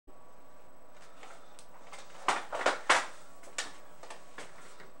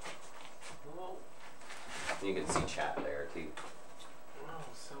chat there too. Oh,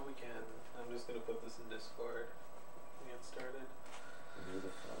 so we can. I'm just gonna put this in Discord and get started.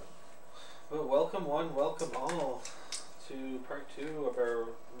 Beautiful. But welcome one, welcome all to part 2 of our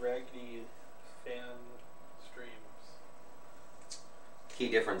Raggedy fan streams. Key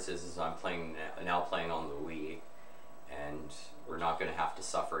difference is I'm now playing on the Wii, and we're not going to have to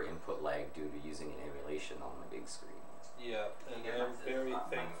suffer input lag due to using an emulation on the big screen. Yeah, and I'm very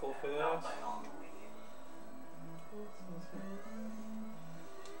thankful for that.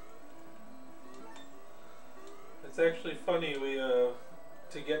 It's actually funny, we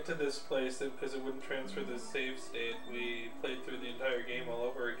to get to this place, because it wouldn't transfer this save state, we played through the entire game all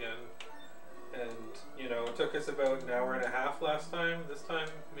over again. And, you know, it took us about an hour and a half last time. This time,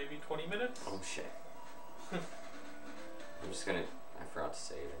 maybe 20 minutes. Oh shit. I'm just gonna, I forgot to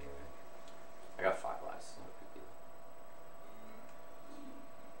save anyway. I got 5 lives, so not a big deal.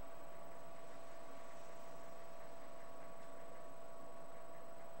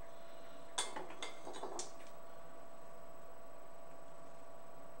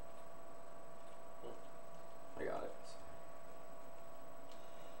 I got it.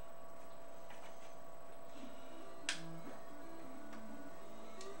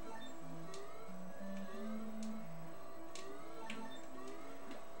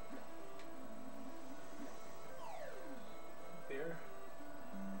 There.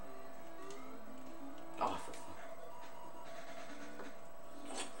 Oh, for fuck.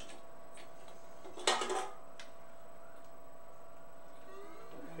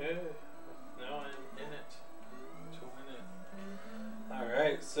 Okay, now I'm in it to win it.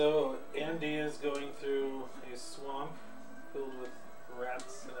 Alright, so Andy is going through a swamp filled with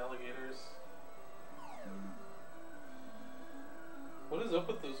rats and alligators. What is up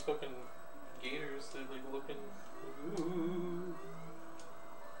with those fucking gators? They're like looking. Ooh.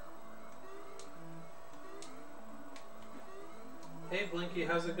 Hey Blinky,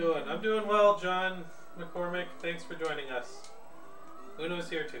 how's it going? I'm doing well, John McCormick. Thanks for joining us. Uno's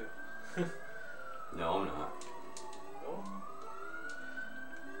here too. No, I'm not. Oh.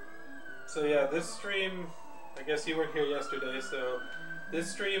 So yeah, this stream, I guess you weren't here yesterday, so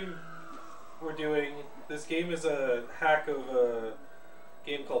this stream we're doing, this game is a hack of a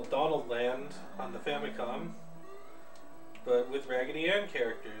game called Donald Land on the Famicom, but with Raggedy Ann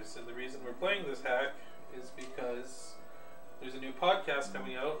characters. And the reason we're playing this hack is because there's a new podcast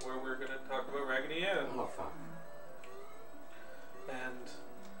coming out where we're going to talk about Raggedy Ann. Oh, fuck. And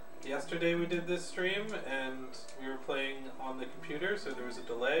yesterday we did this stream and we were playing on the computer, so there was a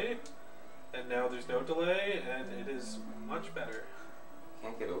delay, and now there's no delay and it is much better.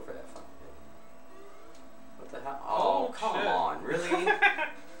 Can't get over that fucking thing. What the hell? Oh, come shit. on, really?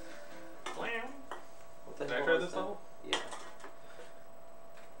 What the Can I hell try is this that? level? Yeah.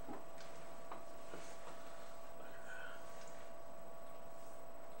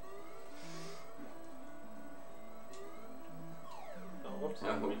 Oh, whoops.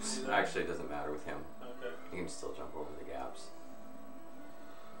 No, oops. Actually, it doesn't matter with him. Okay. You can still jump over the gaps.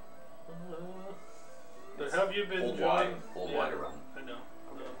 But have you been Hold enjoying? wide. Hold wide to run. I know.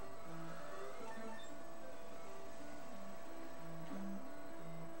 Okay.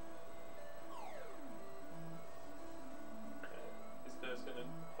 Okay. This guy's gonna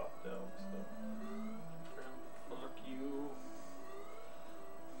pop down, so fuck you.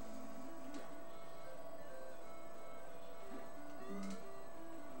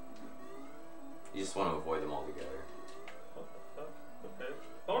 You just want to avoid them altogether. What the fuck? Okay.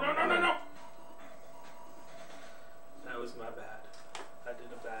 Oh no no no no! That was my bad. I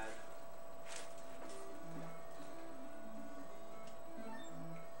did a bad.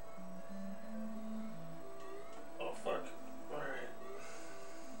 Oh fuck. Alright.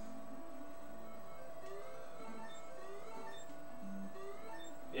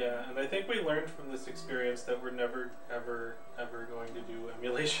 Yeah, and I think we learned from this experience that we're never, ever, ever going to do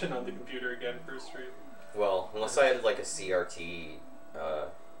emulation on the computer again for a stream. Well, unless I had like a CRT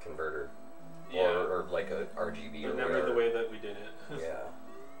converter, Yeah. or like a RGB or Remember whatever. the way that we did it. Yeah.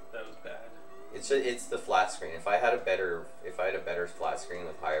 That was bad. It's the flat screen. If I had a better flat screen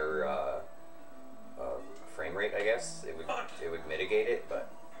with higher frame rate, I guess it would mitigate it.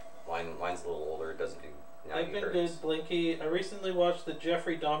 But mine's a little older. It doesn't do 90 I've been hertz. good, Blinky. I recently watched the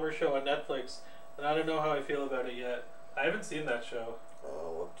Jeffrey Dahmer show on Netflix, and I don't know how I feel about it yet. I haven't seen that show.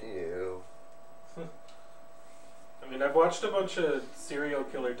 Oh, up to you. I mean, I've watched a bunch of serial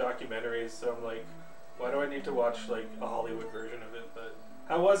killer documentaries, so I'm like, why do I need to watch like a Hollywood version of it? But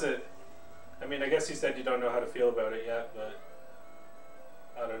how was it? I mean, I guess you said you don't know how to feel about it yet, but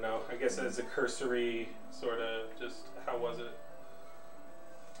I don't know. I guess as a cursory sort of just, how was it?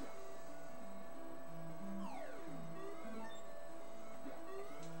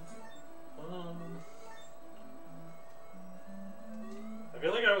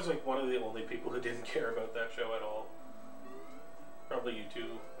 feel like I was like one of the only people who didn't care about that show at all. Probably you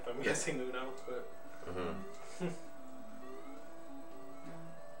too, if I'm guessing Uno, but... Mm-hmm.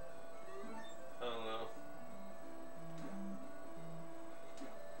 I don't know.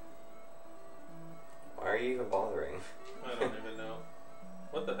 Why are you even bothering? I don't even know.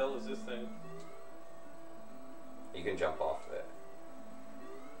 What the hell is this thing? You can jump off of it.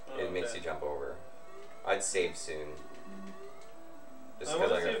 Oh, It makes you jump over. I'd save soon. Just I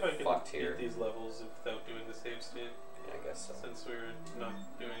because want I to see if I got can fucked here. beat these levels without doing the save state. Yeah, I guess so. Since we're not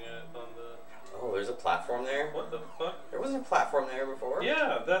doing it on the... Oh, there's a platform there? What the fuck? There wasn't a platform there before?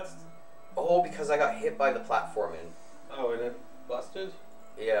 Yeah, that's... Oh, because I got hit by the platforming. Oh, and it busted?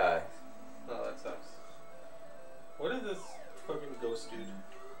 Yeah. Oh, that sucks. What is this fucking ghost dude?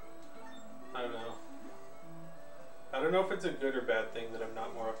 I don't know. I don't know if it's a good or bad thing that I'm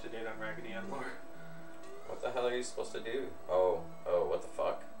not more up to date on Raggedy anymore. What the hell are you supposed to do? Oh, what the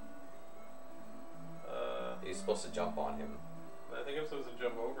fuck? Are you supposed to jump on him? I think I'm supposed to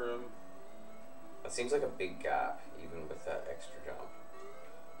jump over him. That seems like a big gap, even with that extra jump.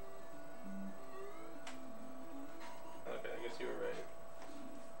 Okay, I guess you were right.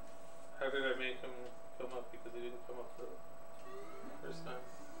 How did I make him come up? Because he didn't come up the first time.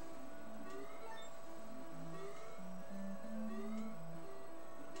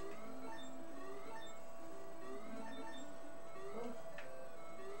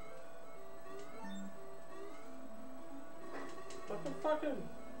 Fucking.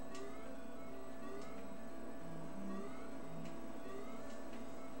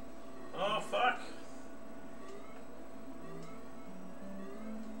 Oh fuck!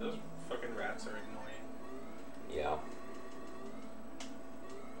 Those fucking rats are annoying. Yeah.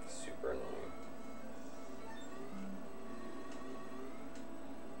 Super annoying.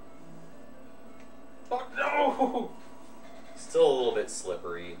 Fuck no! Still a little bit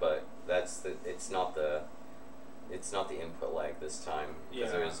slippery, but it's not the input lag this time,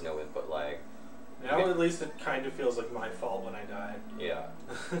 because there is no input lag. Now at least it kind of feels like my fault when I die. Yeah.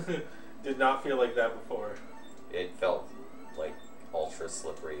 Did not feel like that before. It felt like ultra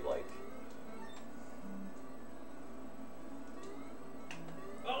slippery, like.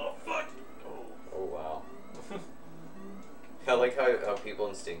 Oh fuck! Oh wow. I like how people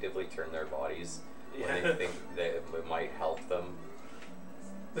instinctively turn their bodies when they think that it might help them.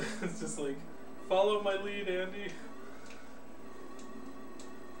 It's just like, follow my lead, Andy.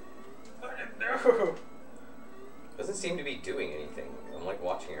 Fucking no! Doesn't seem to be doing anything. I'm like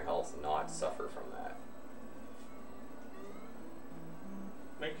watching your health not suffer from that.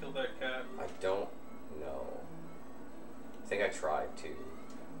 Might kill that cat. I don't know. I think I tried to.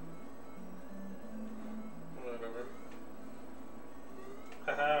 Whatever.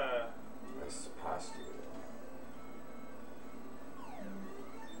 Haha. I surpassed you.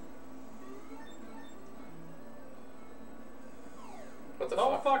 What the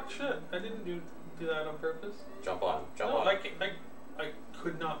fuck? Fuck shit. I didn't do that on purpose. Jump on. Jump No, on. I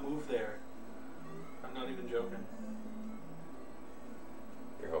could not move there. I'm not even joking.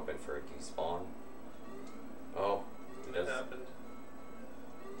 You're hoping for a despawn. Oh, it What does. happened?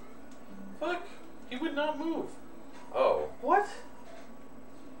 Fuck! He would not move. Oh. What?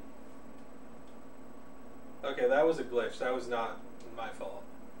 Okay, that was a glitch. That was not my fault.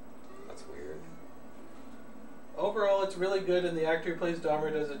 That's weird. Overall, it's really good, and the actor who plays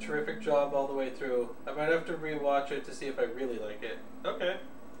Dahmer does a terrific job all the way through. I might have to rewatch it to see if I really like it. Okay.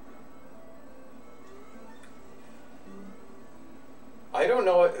 I don't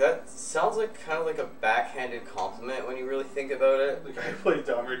know. That sounds like kind of like a backhanded compliment when you really think about it. The guy who played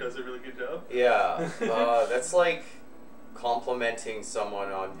Dahmer does a really good job. Yeah. That's like complimenting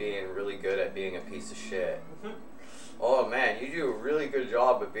someone on being really good at being a piece of shit. Oh man, you do a really good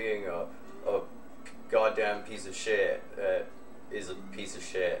job at being a goddamn piece of shit that is a piece of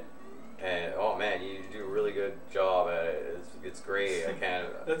shit. And oh man, you do a really good job at it. It's great. I can't.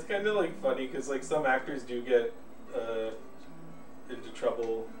 That's kind of like funny because like some actors do get into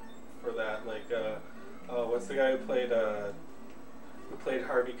trouble for that. Like what's the guy who played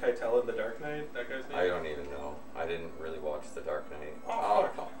Harvey Keitel in The Dark Knight? That guy's name? I don't even know. I didn't really watch The Dark Knight. Oh,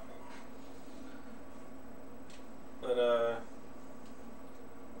 fuck. But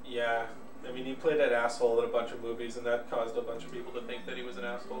yeah. I mean, he played that asshole in a bunch of movies, and that caused a bunch of people to think that he was an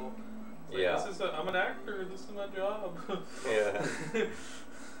asshole. Like, yeah. I'm an actor. This is my job. Yeah.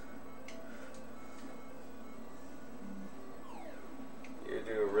 You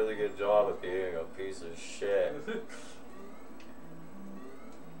do a really good job at being a piece of shit.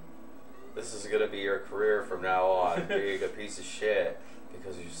 This is gonna be your career from now on, being a piece of shit,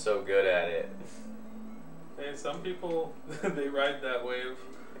 because you're so good at it. Hey, some people, they ride that wave.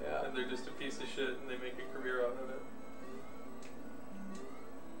 Yeah. And they're just a piece of shit and they make a career out of it.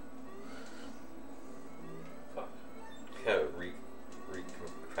 Fuck. Yeah,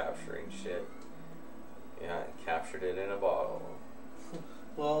 recapturing shit. Yeah, I captured it in a bottle.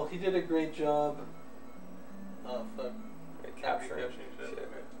 Well, he did a great job. Oh, fuck. Capturing shit. Okay.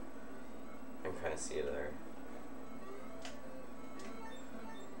 I can kind of see it there.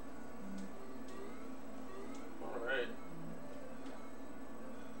 Alright.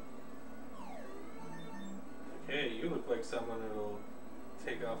 Okay, you look like someone who'll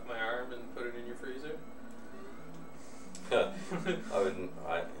take off my arm and put it in your freezer. I wouldn't.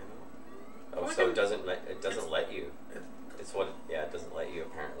 Oh, so it doesn't let you. It's what. Yeah, it doesn't let you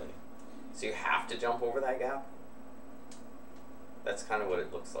apparently. So you have to jump over that gap. That's kind of what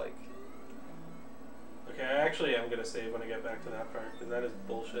it looks like. Okay, I actually am gonna save when I get back to that part because that is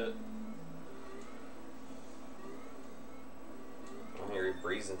bullshit. Well, you're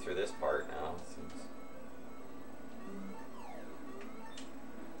breezing through this part now. It seems.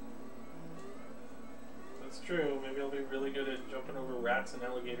 That's true. Maybe I'll be really good at jumping over rats and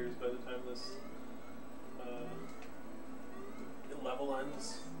alligators by the time this level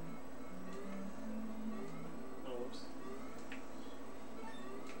ends. Oh, whoops.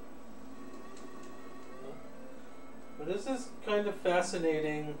 But this is kind of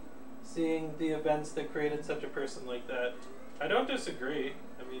fascinating, seeing the events that created such a person like that. I don't disagree.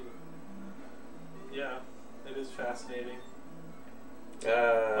 I mean, yeah, it is fascinating.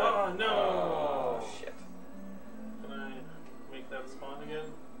 Oh no! Oh shit. Can I make that spawn again?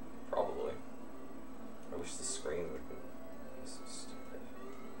 Probably. I wish the screen would be so stupid.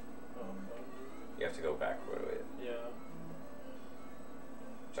 Oh fuck. You have to go back quite a bit. Yeah.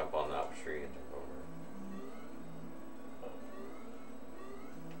 Jump on that tree and jump over.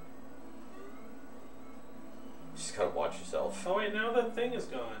 Just gotta watch yourself. Oh wait, now that thing is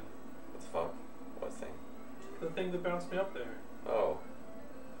gone. What the fuck? What thing? The thing that bounced me up there. Oh.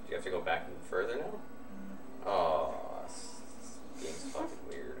 Do you have to go back even further now? Oh, this game's fucking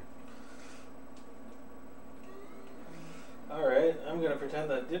weird. Alright, I'm gonna pretend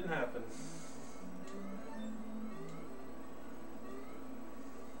that didn't happen.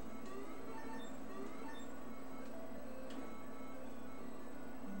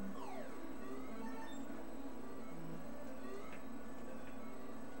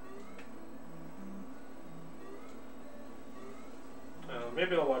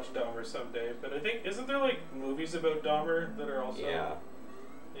 Maybe I'll watch Dahmer someday, but I think, isn't there like movies about Dahmer that are also... Yeah.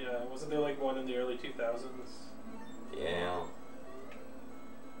 Yeah, wasn't there like one in the early 2000s? Yeah.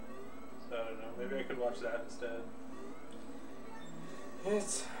 So I don't know, maybe I could watch that instead.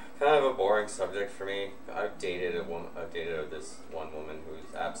 It's kind of a boring subject for me. I've dated this one woman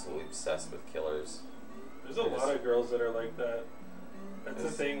who's absolutely obsessed with killers. There's a lot of girls that are like that. That's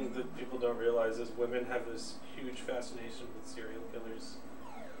the thing that people don't realize is women have this huge fascination with serial killers.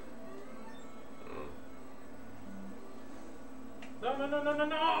 No, no, no, no, no,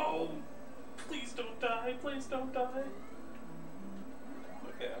 no! Please don't die, please don't die.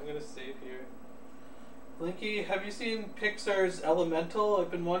 Okay, I'm gonna save here. Linky, have you seen Pixar's Elemental?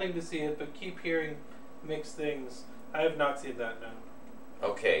 I've been wanting to see it, but keep hearing mixed things. I have not seen that, no.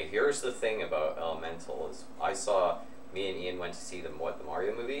 Okay, here's the thing about Elemental is me and Ian went to see the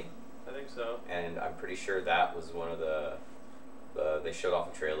Mario movie? I think so. And I'm pretty sure that was one of they showed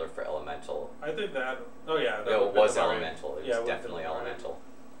off a trailer for Elemental. I think that, oh yeah. No, it was Elemental. It was definitely Elemental.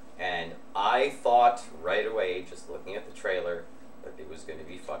 And I thought right away, just looking at the trailer, that it was going to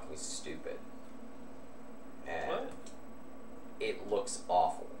be fucking stupid. And what? It looks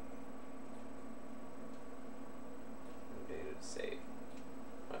awful. Data to save.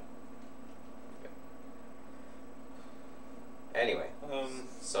 What? Okay. Anyway,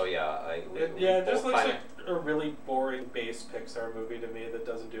 so yeah, it just looks like a really boring base Pixar movie to me that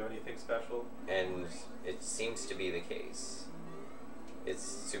doesn't do anything special. And it seems to be the case. It's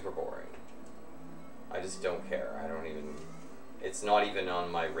super boring. I just don't care. It's not even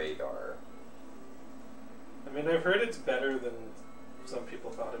on my radar. I mean, I've heard it's better than some people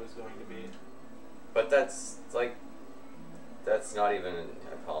thought it was going to be. But that's not even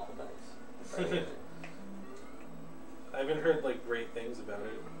a compliment. Right? I haven't heard like great things about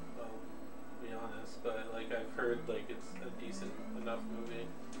it, I'll be honest, but like I've heard like it's a decent enough movie.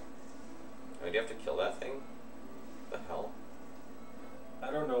 I mean, do you have to kill that thing? The hell?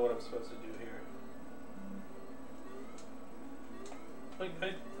 I don't know what I'm supposed to do here. Like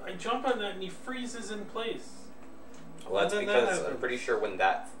I jump on that and he freezes in place. Well, that's because I'm pretty sure when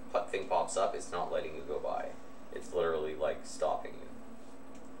that thing pops up, it's not letting you go by. It's literally like stopping you.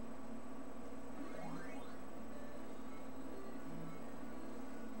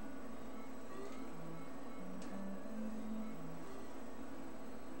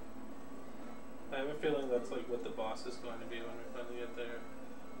 feeling that's like what the boss is going to be when we finally get there.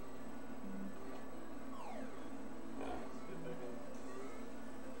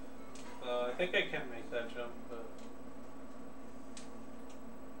 I think I can make that jump, but...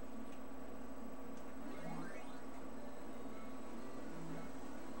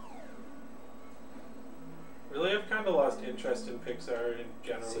 Really, I've kind of lost interest in Pixar in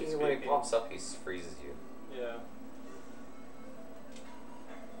generally speaking. When he pops up, he freezes you. Yeah.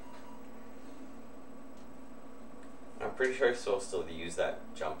 I'm pretty sure I still use that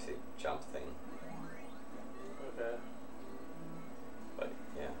jump thing. Okay. But,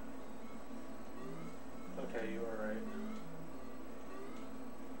 yeah. Okay, you are right.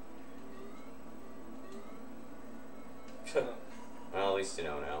 Well, at least you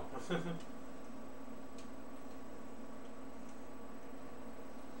know now.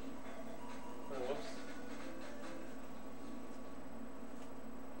 Oh, whoops.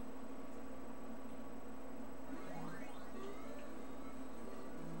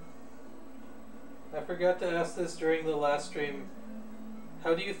 I forgot to ask this during the last stream.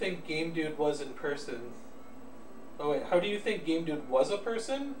 How do you think Game Dude was in person? Oh wait, how do you think Game Dude was a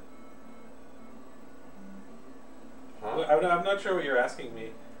person? Huh? I'm not sure what you're asking me.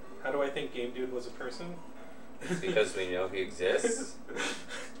 How do I think Game Dude was a person? Because we know he exists.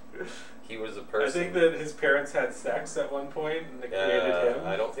 He was a person. I think that his parents had sex at one point and they created him.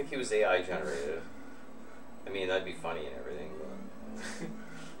 I don't think he was AI generated. I mean, that'd be funny and everything, but...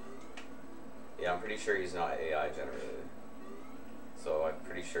 Yeah, I'm pretty sure he's not AI generated. So I'm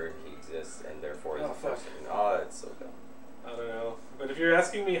pretty sure he exists and therefore he's a person. Oh, that's so dumb. I don't know. But if you're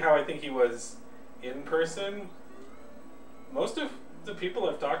asking me how I think he was in person, most of the people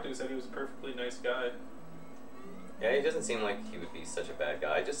I've talked to said he was a perfectly nice guy. Yeah, he doesn't seem like he would be such a bad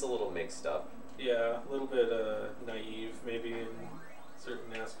guy. Just a little mixed up. Yeah, a little bit naive maybe in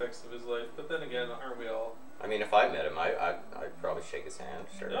certain aspects of his life. But then again, aren't we all? I mean, if I met him, I'd probably shake his hand,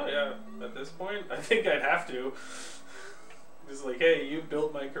 sure. Oh yeah, at this point, I think I'd have to. Just like, hey, you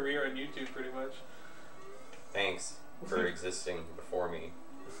built my career on YouTube pretty much. Thanks for existing before me.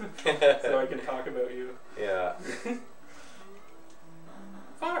 So I can talk about you. Yeah.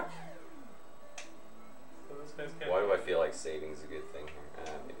 Fuck! So this guy's can't. Why do I feel like saving's a good thing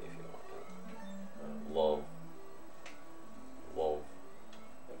here? Maybe if you want to. Love.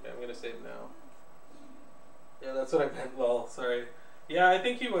 Okay, I'm gonna save now. Yeah, that's what I meant. Well, sorry. Yeah, I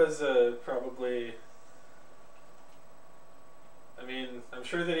think he was probably... I mean, I'm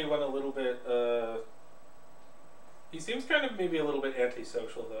sure that he went a little bit... He seems kind of maybe a little bit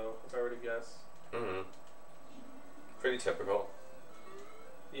antisocial, though, if I were to guess. Mm-hmm. Pretty typical.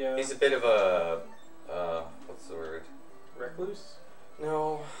 Yeah. He's a bit of a... what's the word? Recluse?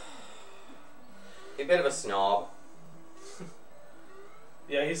 No. He's a bit of a snob.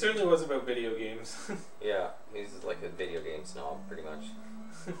 Yeah, he certainly was about video games. Yeah, he's like a video game snob, pretty much.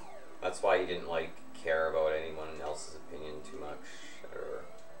 That's why he didn't, like, care about anyone else's opinion too much, or...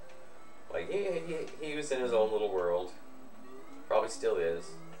 Like, he was in his own little world. Probably still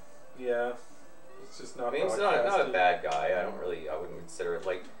is. Yeah. It's just not... I mean, he's not a bad guy. I wouldn't consider it,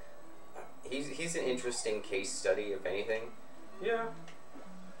 like... He's an interesting case study, if anything. Yeah.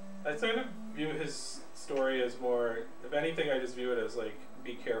 I sort of view his story as more... If anything, I just view it as, like,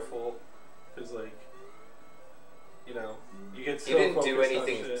 be careful, because like, you know, you get so he didn't do focused on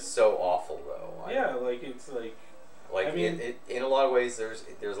anything shit. so awful though. Yeah, like it's like I mean, in a lot of ways, there's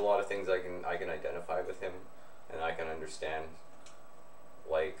a lot of things I can identify with him, and I can understand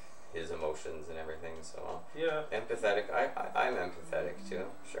like his emotions and everything. So yeah, empathetic. I'm empathetic too.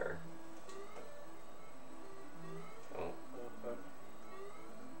 Sure. Oh.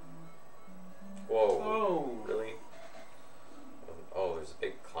 Whoa. Oh. Really? Oh, there's a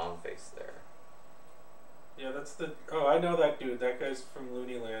big clown face there. Yeah, that's the... Oh, I know that dude. That guy's from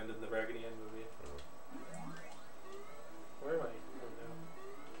Looney Land in the Raggedy movie. Mm. Where am I? Oh,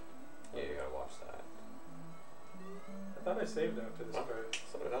 no. Yeah, you gotta watch that. I thought I saved after this part.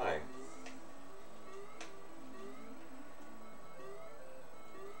 So did I.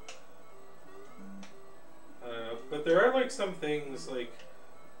 But there are like some things like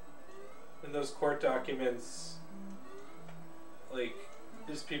in those court documents, like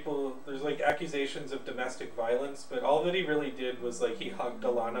there's like accusations of domestic violence, but all that he really did was like he hugged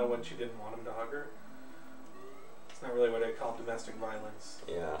Alana when she didn't want him to hug her. It's not really what I call domestic violence.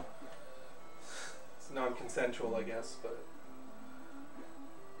 Yeah. It's non-consensual, I guess, but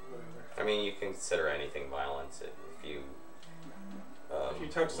whatever. I mean, you can consider anything violence if you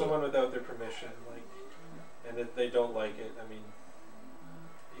touch someone without their permission, like, and if they don't like it, I mean,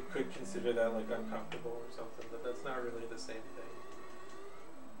 you could consider that like uncomfortable or something, but that's not really the same thing.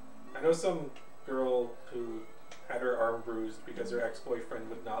 I know some girl who had her arm bruised because her ex-boyfriend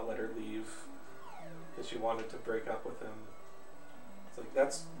would not let her leave because she wanted to break up with him. It's like,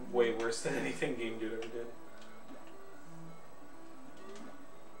 that's way worse than anything Game Dude ever did.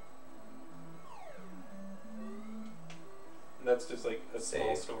 And that's just like a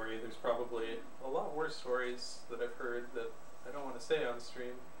small story. There's probably a lot worse stories that I've heard that I don't want to say on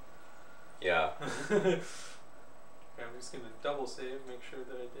stream. Yeah. Okay, I'm just going to double save, make sure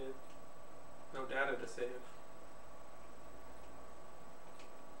that I did. No data to save.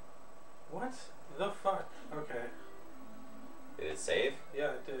 What the fuck? Okay. Did it save?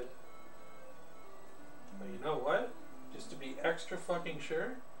 Yeah, it did. But you know what? Just to be extra fucking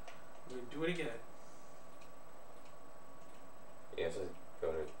sure, I'm going to do it again. You have to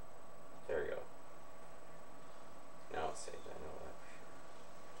go to... There you go. Now it's saved, I know that for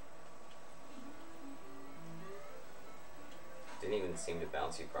sure. Didn't even seem to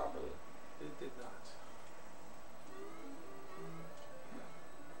bounce you properly. It did not.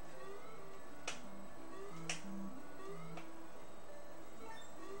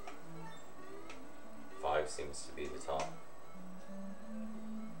 Seems to be the top.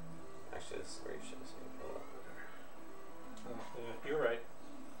 Actually, this is where you should have seen it. Oh, yeah, you're right.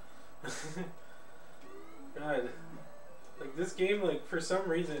 God. Like, this game, like, for some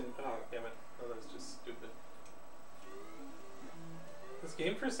reason... Oh, damn it. Oh, that was just stupid. This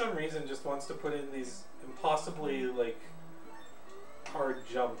game, for some reason, just wants to put in these impossibly, like, hard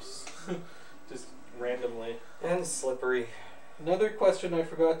jumps. Just randomly. And slippery. Another question I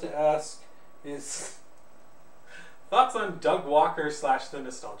forgot to ask is... Thoughts on Doug Walker / the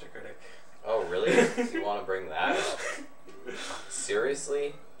Nostalgia Critic? Oh, really? You want to bring that up?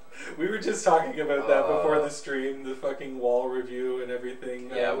 Seriously? We were just talking about that before the stream, the fucking wall review and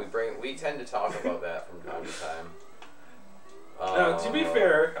everything. Yeah, we tend to talk about that from time to time. Now, to be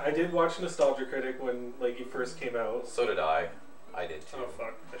fair, I did watch Nostalgia Critic when like he first came out. So did I. I did too. Oh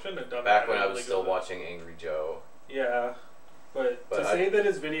fuck! I shouldn't have done Back that. when I was still watching Angry Joe. Yeah, but to say that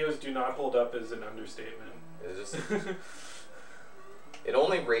his videos do not hold up is an understatement. It's just, it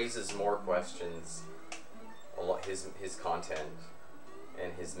only raises more questions. A lot, his content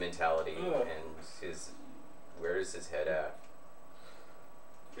and his mentality and his where is his head at?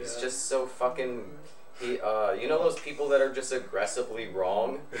 Yeah. He's just so fucking. You know those people that are just aggressively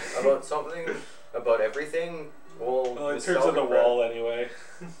wrong about something, about everything. Well, in terms of the wall, anyway.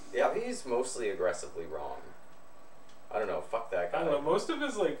 Yeah, he's mostly aggressively wrong. I don't know. Fuck that guy. I don't know. Most of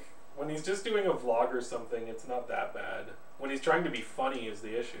his like. When he's just doing a vlog or something, it's not that bad. When he's trying to be funny is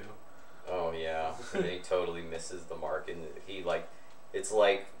the issue. Oh yeah, and he totally misses the mark, and he like, it's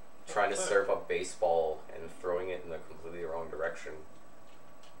like trying to serve a baseball and throwing it in the completely wrong direction.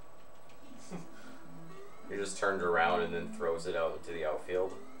 He just turned around and then throws it out into the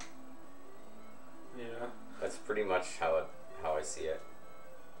outfield. Yeah. That's pretty much how I see it.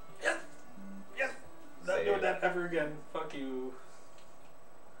 Yes. Yes. Not doing that ever again. Fuck you.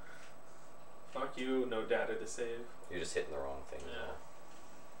 Fuck you, no data to save. You're just hitting the wrong thing. Yeah.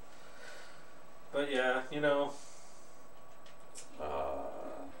 But yeah, you know.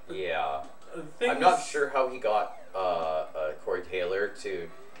 Yeah. I'm not sure how he got Corey Taylor to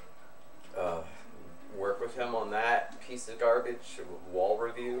work with him on that piece of garbage wall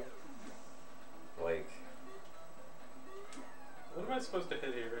review. Like. What am I supposed to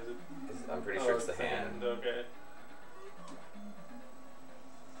hit here? Is it? I'm pretty sure it's the hand. Okay.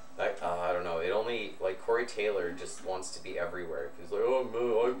 I don't know. It only like Corey Taylor just wants to be everywhere. He's like, oh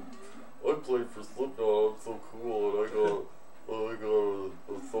man, I played for Slipknot. I'm so cool, and I got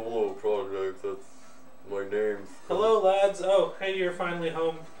a solo project. That's my name. Hello, lads. Oh, hey, you're finally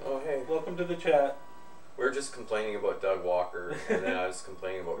home. Oh, hey. Welcome to the chat. We're just complaining about Doug Walker, and then I was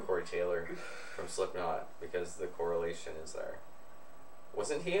complaining about Corey Taylor from Slipknot because the correlation is there.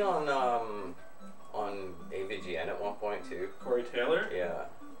 Wasn't he on AVGN at one point too? Corey Taylor? Yeah.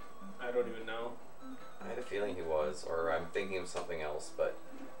 I don't even know. I had a feeling he was, or I'm thinking of something else, but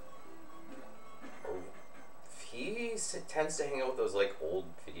he tends to hang out with those like old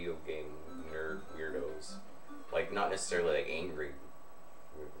video game nerd weirdos, like not necessarily like angry,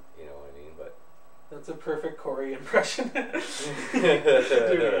 you know what I mean, but that's a perfect Corey impression. Do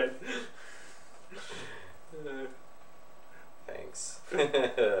it. Thanks. Fucking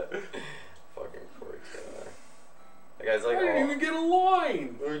Corey Taylor. The guy's like, I didn't even get a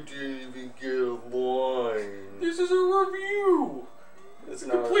line. I didn't even get a line. This is a review. It's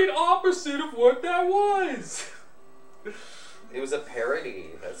the complete opposite of what that was. It was a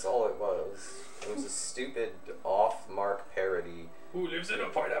parody. That's all it was. It was a stupid off-mark parody. Who lives in a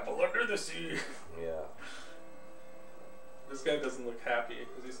pineapple under the sea? Yeah. This guy doesn't look happy.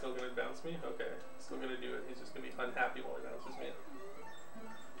 Is he still gonna bounce me? Okay, still gonna do it. He's just gonna be unhappy while he bounces me.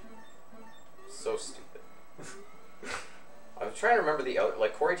 So stupid. I was trying to remember the other,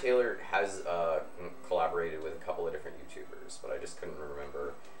 like Corey Taylor has collaborated with a couple of different YouTubers, but I just couldn't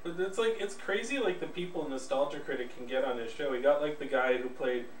remember. But it's like, it's crazy like the people Nostalgia Critic can get on his show. He got like the guy who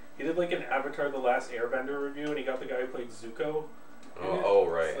played, he did like an Avatar The Last Airbender review, and he got the guy who played Zuko. Oh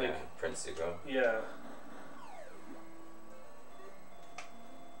right, like, yeah. Prince Zuko. Yeah.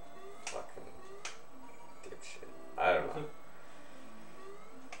 Fucking dipshit. I don't know.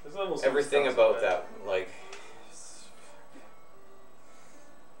 Everything about that, like...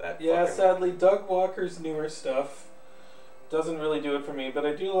 Yeah, sadly, Doug Walker's newer stuff doesn't really do it for me, but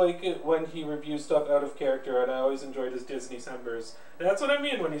I do like it when he reviews stuff out of character, and I always enjoyed his Disney Sembers. And that's what I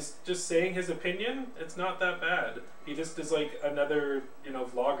mean, when he's just saying his opinion, it's not that bad. He just is like another, you know,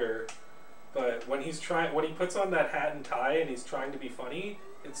 vlogger. But when he's when he puts on that hat and tie and he's trying to be funny,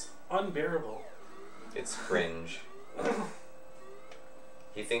 it's unbearable. It's cringe.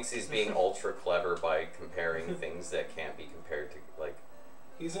 He thinks he's being ultra clever by comparing things that can't be compared to, like...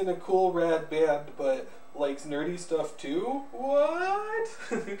 He's in a cool rad band, but likes nerdy stuff too? What?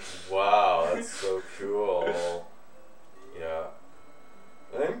 Wow, that's so cool. Yeah.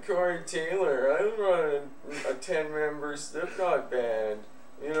 I'm Corey Taylor. I run a 10-member Slipknot band.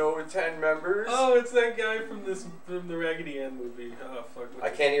 You know, with 10 members. Oh, it's that guy from the Raggedy Ann movie. Oh, fuck. I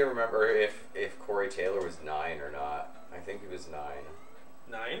can't even remember if Corey Taylor was 9 or not. I think he was 9.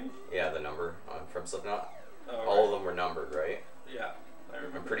 9? Yeah, the number from Slipknot. Oh, all of them were numbered, right? Yeah, I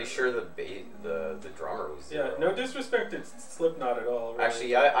remember. I'm pretty sure the drummer was 0. Yeah, no disrespect to Slipknot at all. Really.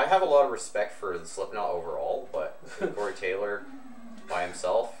 Actually, I have a lot of respect for the Slipknot overall, but Corey Taylor by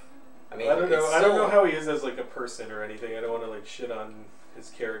himself. I mean, I don't know. I don't know how he is as like a person or anything. I don't want to like shit on his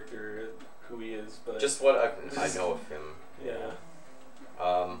character, who he is, but just what I know of him. Yeah.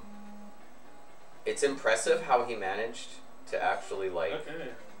 It's impressive how he managed to actually like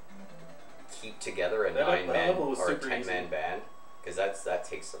keep together a 9-man or a 10-man band, because that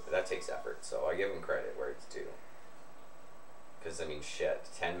takes effort. So I give him credit where it's due. Because I mean, shit,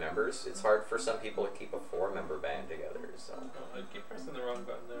 10 members. It's hard for some people to keep a 4-member band together. So I keep pressing the wrong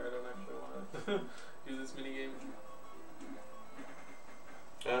button there. I don't actually want to do this mini game.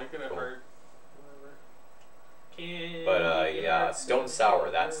 Make it hard. But yeah, Stone Sour.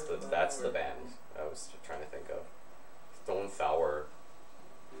 That's the band I was trying to think of. Stone Sour.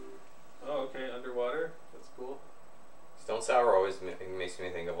 Oh, okay, underwater. That's cool. Stone Sour always makes me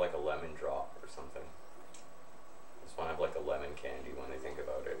think of like a lemon drop or something. I just want to have like a lemon candy when I think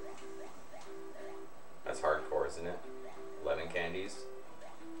about it. That's hardcore, isn't it? Lemon candies.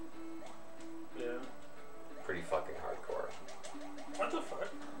 Yeah. Pretty fucking hardcore. What the fuck?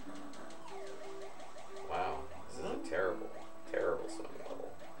 Wow, this is a terrible, terrible swimming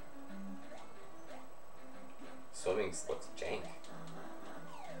level. Swimming looks jank.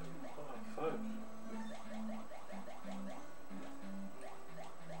 Oh, fuck.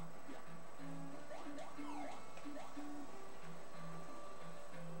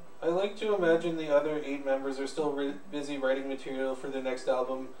 I like to imagine the other 8 members are still busy writing material for the next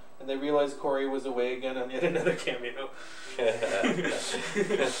album, and they realize Corey was away again on yet another cameo. Yeah,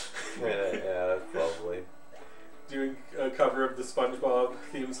 probably. Doing a cover of the SpongeBob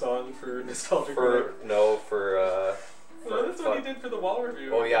theme song for Nostalgia Critic. Well, that's what he did for the wall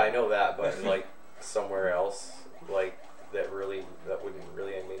review. Oh yeah, I know that, but like somewhere else, like that wouldn't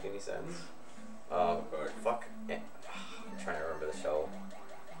really make any sense. Fuck. I'm trying to remember the show.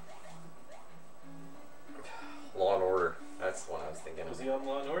 Law and Order. That's the one I was thinking. Was he on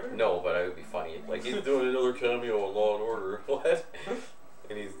Law and Order? No, but it would be funny. Like he's doing another cameo on Law and Order. What?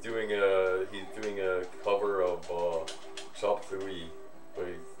 And he's doing a cover of Chop Suey.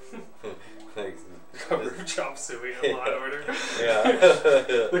 Like cover of Chop Suey on Law and Order. Yeah.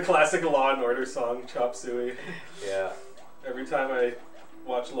 The classic Law and Order song, Chop Suey. Yeah. Every time I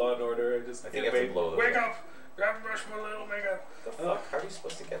watch Law and Order, I think I have to blow those wake up! Grab a brush, my little makeup. The fuck? How are you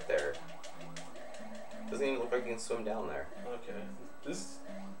supposed to get there? Doesn't even look like you can swim down there. Okay. This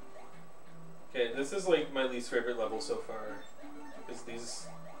is like my least favorite level so far. Because these...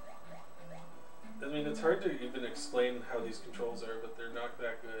 I mean, it's hard to even explain how these controls are, but they're not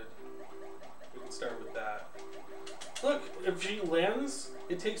that good. We can start with that. Look, if she lands,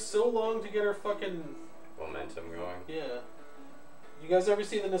 it takes so long to get her fucking... momentum going. Yeah. You guys ever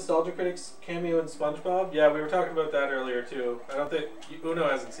see the Nostalgia Critics cameo in SpongeBob? Yeah, we were talking about that earlier too. I don't think... Uno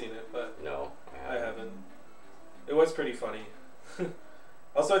hasn't seen it, but... No, I haven't. It was pretty funny.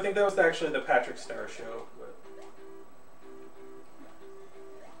 Also, I think that was actually the Patrick Star show. But...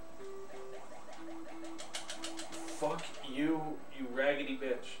 Fuck You raggedy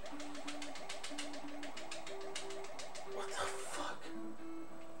bitch. What the fuck?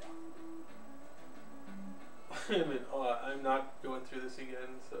 Wait a minute, I'm not going through this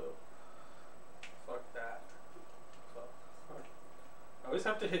again, so fuck that. Fuck. I always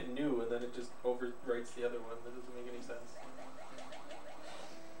have to hit new and then it just overwrites the other one. That doesn't make any sense.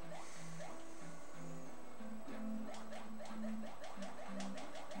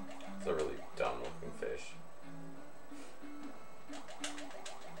 It's a really dumb looking fish.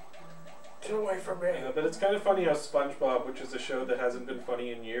 Get away from me! Yeah, but it's kind of funny how SpongeBob, which is a show that hasn't been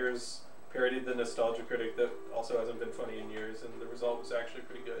funny in years, parodied the Nostalgia Critic that also hasn't been funny in years, and the result was actually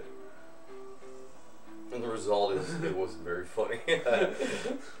pretty good. And the result is it wasn't very funny.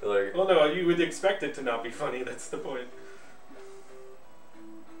 Like, well, no, you would expect it to not be funny, that's the point.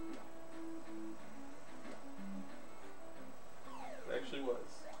 It actually was.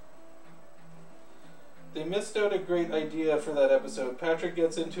 They missed out a great idea for that episode. Patrick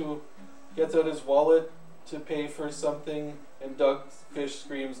gets out his wallet to pay for something, and Doug Fish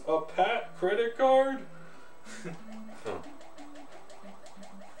screams, "A Pat credit card?" huh.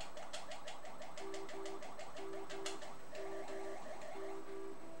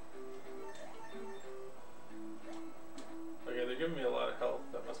 Okay, they're giving me a lot of health.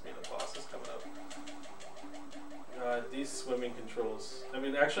 That must mean the boss is coming up. God, these swimming controls. I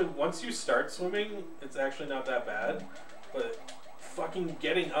mean, actually, once you start swimming, it's actually not that bad, but fucking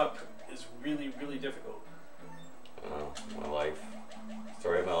getting up is really, really difficult. Oh, my life.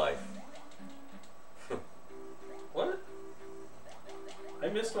 Story of my life. What? I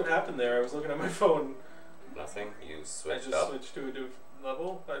missed what happened there. I was looking at my phone. Nothing? You I switched just up switched to a new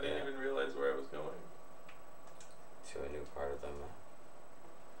level. I didn't even realize where I was going. to a new part of them.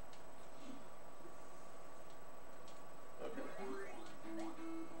 Okay.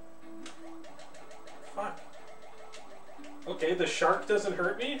 Fuck. Okay, the shark doesn't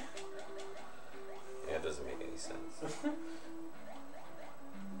hurt me? Yeah, it doesn't make any sense.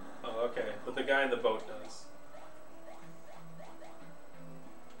 Oh, okay. But the guy in the boat does.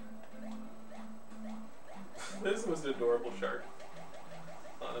 This was an adorable shark.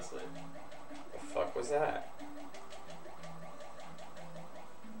 Honestly. The fuck was that?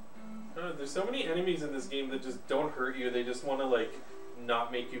 There's so many enemies in this game that just don't hurt you. They just want to, like,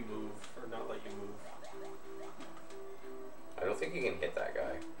 not make you move or not let you move. I don't think you can hit that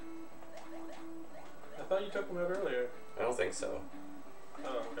guy. I thought you took him out earlier. I don't think so.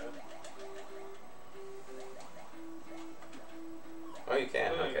 Oh, okay. Oh, you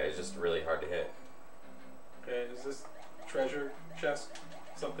can. Oh, Okay, it's just really hard to hit. Okay, is this treasure chest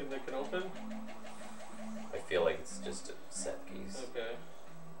something that can open? I feel like it's just a set piece. Okay.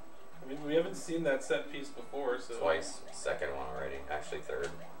 I mean, we haven't seen that set piece before, so... Twice. Second one already. Actually, third.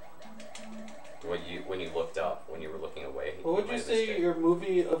 When you looked up, when you were looking away. What would you say your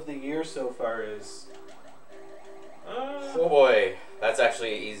movie of the year so far is? Oh boy, that's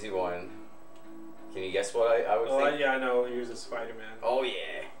actually an easy one. Can you guess what I would think? Yeah, I know. Yours is Spider-Man. Oh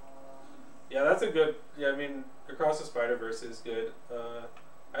yeah. Yeah, that's a good... Yeah, I mean, Across the Spider-Verse is good.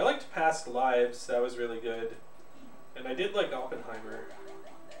 I liked Past Lives. That was really good. And I did like Oppenheimer.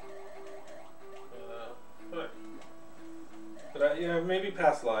 But yeah, maybe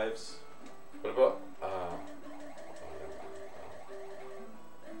Past Lives. What about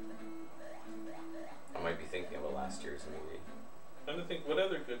I might be thinking of a last year's movie. I'm trying to think what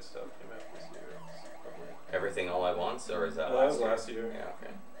other good stuff came out this year. Everything All at Once, or is that that last was year? last year. Yeah,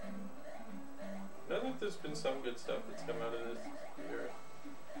 okay. I think there's been some good stuff that's come out of this year.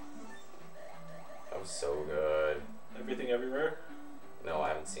 That was so good. Everything Everywhere? No, I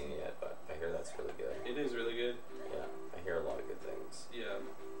haven't seen it yet, but I hear that's really good. It is really good. Yeah, I hear a lot of good things. Yeah.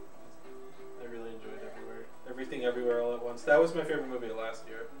 I really enjoyed Everything Everywhere All at Once. That was my favorite movie of last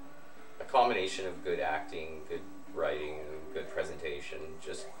year. A combination of good acting, good writing, and good presentation.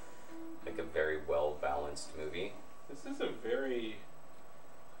 Just like a very well balanced movie. This is a very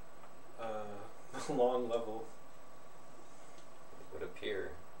long level. It would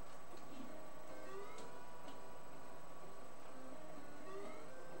appear.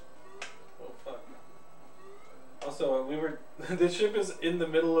 Oh fuck. Also, this ship is in the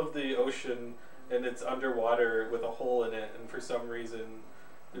middle of the ocean and it's underwater with a hole in it, and for some reason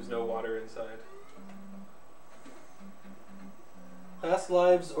there's no water inside. Past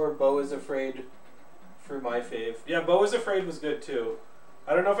Lives or Beau is Afraid for my fave. Yeah, Beau is Afraid was good too.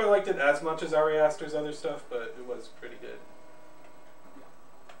 I don't know if I liked it as much as Ari Aster's other stuff, but it was pretty good.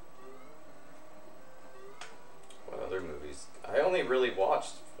 What other movies? I only really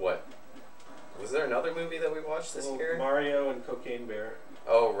watched what Was there another movie that we watched this year? Mario and Cocaine Bear.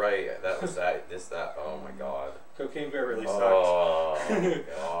 Oh right, that was that. That. Oh my god. Cocaine Bear really sucked. Oh my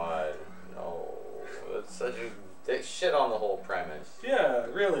god. No, that's such a shit on the whole premise. Yeah,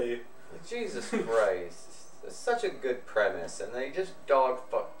 really. Like, Jesus Christ, it's such a good premise, and they just dog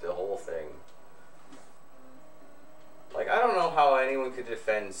fucked the whole thing. Like, I don't know how anyone could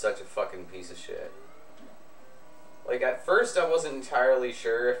defend such a fucking piece of shit. Like, at first I wasn't entirely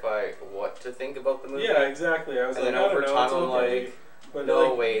sure what to think about the movie. Yeah, exactly. I was and like, then over I don't know, time it's I'm okay. like, But no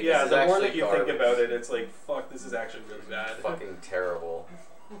like, way, yeah, this is the more actually that you garbage. think about it, it's like, fuck, this is actually really bad. Fucking terrible.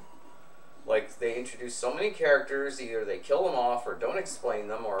 Like, they introduce so many characters, either they kill them off or don't explain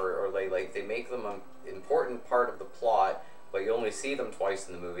them, or they make them an important part of the plot, but you only see them twice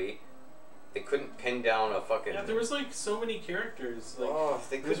in the movie. They couldn't pin down a fucking... Yeah, there was like so many characters. Like,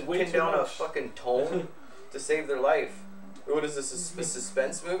 they couldn't pin down a fucking tone to save their life. What is this, a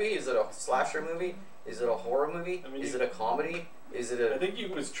suspense movie? Is it a slasher movie? Is it a horror movie? I mean, is it a comedy? Is it a... I think he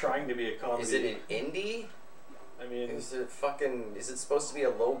was trying to be a comedy. Is it an indie? I mean... Is it supposed to be a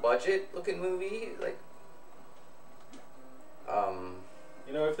low budget looking movie? Like...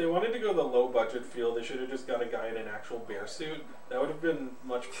 You know, if they wanted to go the low budget feel, they should have just got a guy in an actual bear suit. That would have been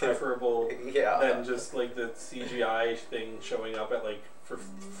much preferable yeah. than just like the CGI thing showing up at like for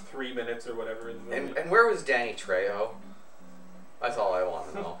 3 minutes or whatever in the movie. And where was Danny Trejo? That's all I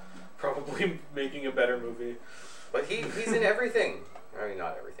want to know. Probably making a better movie. But he's in everything. I mean,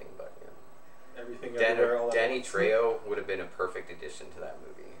 not everything, but you know. Everything everywhere all at Danny once. Trejo would have been a perfect addition to that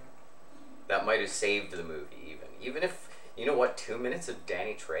movie. That might have saved the movie, even if, you know what, 2 minutes of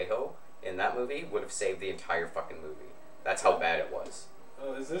Danny Trejo in that movie would have saved the entire fucking movie. That's how bad it was.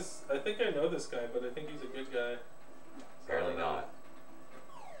 Oh, is this... I think I know this guy, but I think he's a good guy. Apparently not.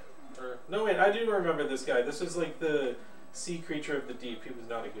 Or, no, wait, I do remember this guy. This was like the sea creature of the deep. He was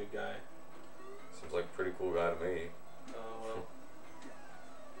not a good guy. Seems like a pretty cool guy to me. Oh, well.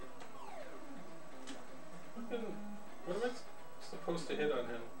 What am I supposed to hit on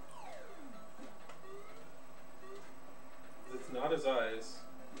him? It's not his eyes.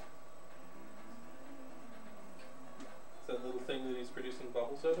 Is that little thing that he's producing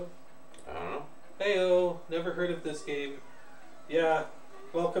bubbles out of? I don't know. Heyo, never heard of this game. Yeah,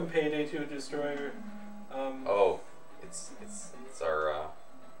 welcome Payday 2 Destroyer. Oh, it's our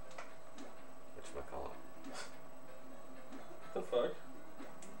whatchamacallit. What the fuck?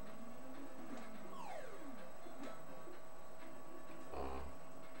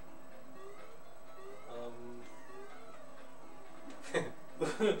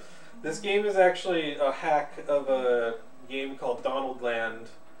 This game is actually a hack of a game called Donald Land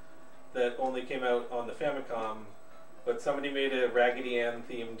that only came out on the Famicom, but somebody made a Raggedy Ann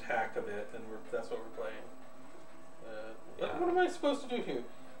themed hack of it, and that's what we're playing. What am I supposed to do here?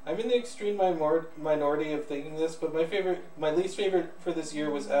 I'm in the extreme minority of thinking this, but my least favorite for this year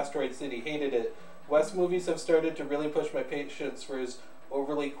was Asteroid City. Hated it. Wes movies have started to really push my patience for his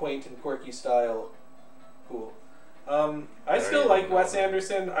overly quaint and quirky style. Cool. I still like Wes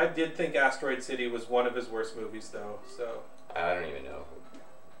Anderson. I did think Asteroid City was one of his worst movies, though. So I don't even know.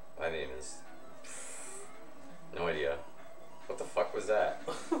 I didn't even... No idea. What the fuck was that?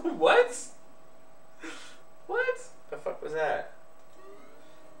 What? What? The fuck was that?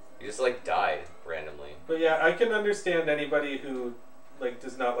 You just like died randomly. But yeah, I can understand anybody who like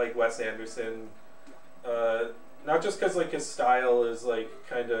does not like Wes Anderson. Not just because like his style is like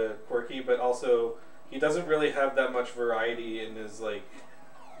kind of quirky, but also he doesn't really have that much variety in his like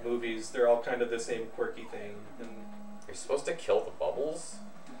movies. They're all kind of the same quirky thing. And you're supposed to kill the bubbles?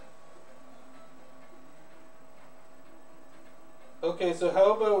 okay, so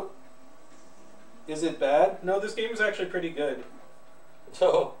how about... Is it bad? No, this game is actually pretty good.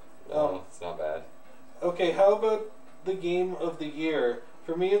 No, it's not bad. Okay, how about the game of the year?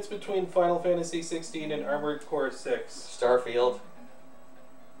 For me, it's between Final Fantasy 16 and Armored Core 6. Starfield?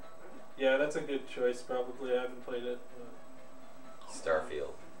 Yeah, that's a good choice, probably. I haven't played it.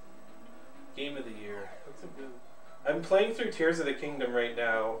 Starfield. Game of the year. That's a good... I'm playing through Tears of the Kingdom right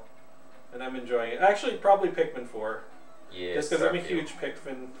now, and I'm enjoying it. Actually, probably Pikmin 4. Yeah, just because I'm a huge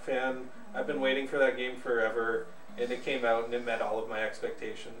Pikmin fan. I've been waiting for that game forever, and it came out and it met all of my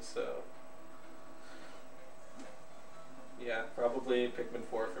expectations, so... yeah, probably Pikmin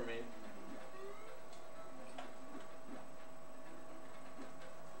 4 for me.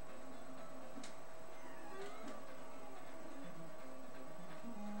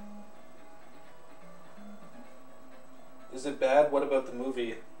 Is it bad? What about the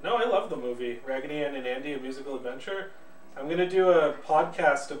movie? No, I love the movie. Raggedy Ann and Andy, A Musical Adventure. I'm going to do a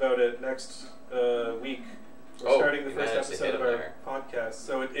podcast about it next week. We're starting the first episode of our podcast.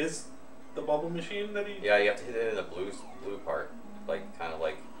 So it is the bubble machine that he... Yeah, you have to hit it in the blue part. Like, kind of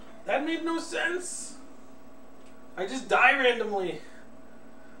like... That made no sense! I just die randomly.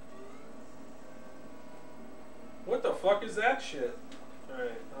 What the fuck is that shit?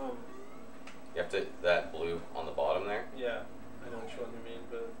 Alright, You have to... That blue on the bottom there? Yeah, I know which one you mean,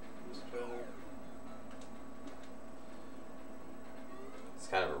 but I'm just trying to... It's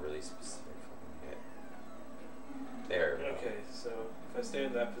kind of a really specific fucking hit. There. Okay, so if I stay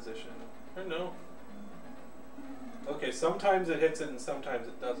in that position... Or no. Okay, sometimes it hits it and sometimes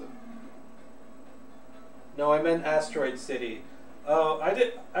it doesn't. No, I meant Asteroid City.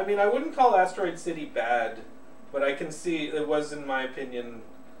 I mean, I wouldn't call Asteroid City bad, but I can see it was, in my opinion,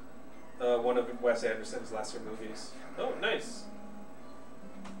 one of Wes Anderson's lesser movies. Oh, nice.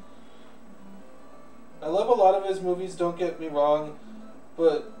 I love a lot of his movies, don't get me wrong,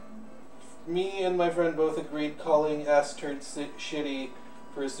 but me and my friend both agreed calling Asteroid Shitty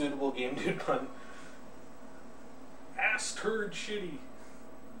for a suitable Game Dude pun. Ass turd shitty.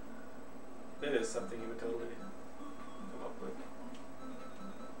 That is something you would totally come up with.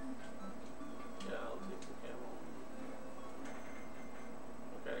 Yeah, I'll take the camel.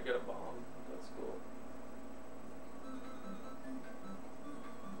 Okay, I got a bomb. That's cool.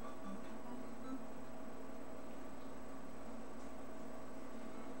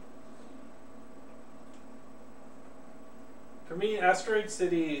 For me, Asteroid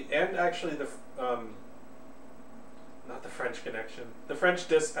City and actually the not the French Connection, the French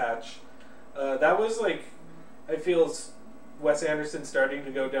Dispatch. That was like, I feel Wes Anderson starting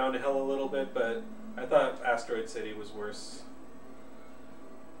to go downhill a little bit, but I thought Asteroid City was worse.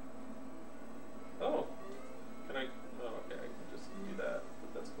 Oh, can I? Oh, okay, I can just do that.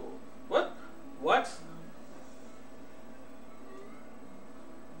 But that's cool. What? What?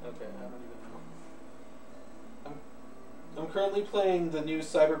 Okay, I don't even know. I'm currently playing the new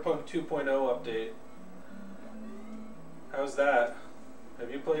Cyberpunk 2.0 update. How's that? Have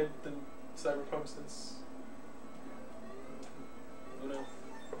you played the Cyberpunk since? Uno?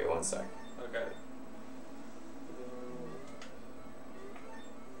 Okay, one sec. Okay.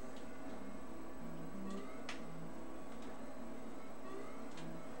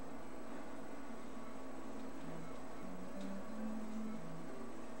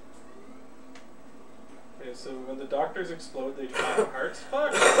 Okay, so when the doctors explode, they turn into hearts?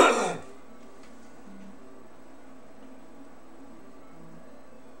 Fuck!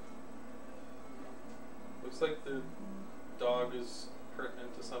 Looks like the dog is hurt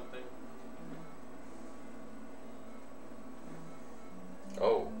into something.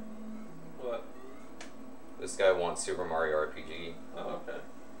 Oh. What? This guy wants Super Mario RPG. Oh, okay.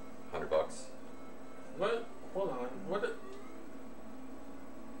 $100. What? Hold on. What?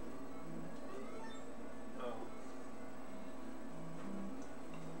 Oh.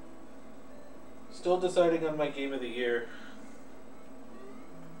 Still deciding on my game of the year.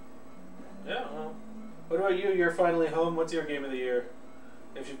 Yeah, well. What about you? You're finally home. What's your game of the year?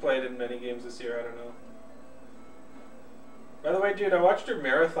 If you played in many games this year, I don't know. By the way, dude, I watched your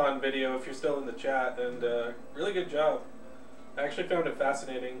marathon video, if you're still in the chat, and really good job. I actually found it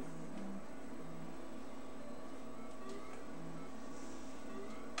fascinating.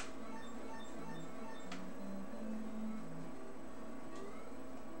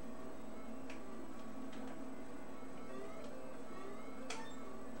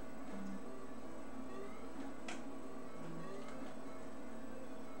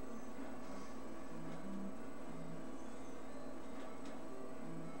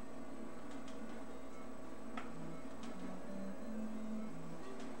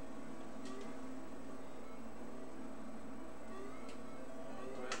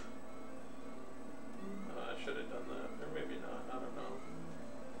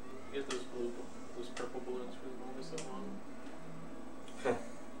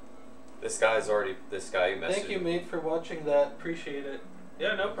 This guy who messaged. Thank you, mate, for watching that. Appreciate it.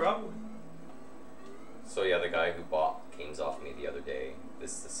 Yeah, no problem. So yeah, the guy who bought games off me the other day,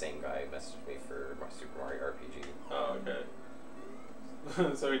 this is the same guy who messaged me for my Super Mario RPG. Oh,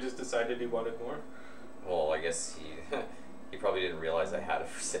 okay. So he just decided he wanted more? Well, I guess he probably didn't realize I had it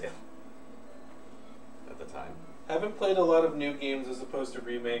for sale at the time. Haven't played a lot of new games as opposed to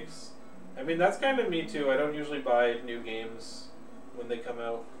remakes. I mean, that's kind of me too. I don't usually buy new games when they come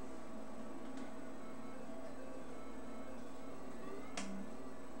out.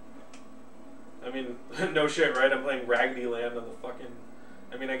 I mean, no shit, right? I'm playing Raggedy Land on the fucking...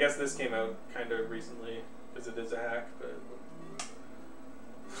 I mean, I guess this came out kind of recently, because it is a hack, but...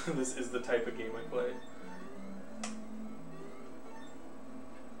 This is the type of game I play.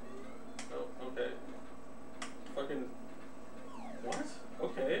 Oh, okay. Fucking... What?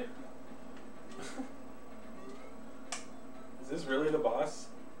 Okay. boss?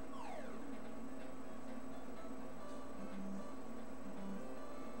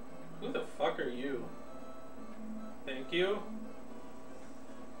 Who the fuck are you? Thank you.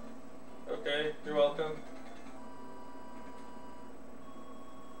 Okay, you're welcome.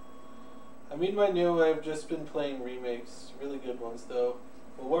 I mean, by new, I've just been playing remakes. Really good ones, though.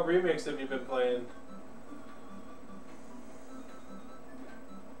 Well, what remakes have you been playing?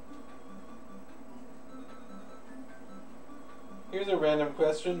 Here's a random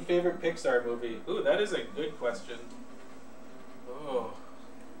question. Favorite Pixar movie? Ooh, that is a good question. Oh.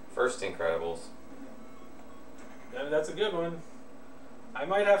 First Incredibles. Yeah, that's a good one. I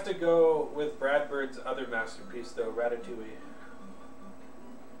might have to go with Brad Bird's other masterpiece, though, Ratatouille.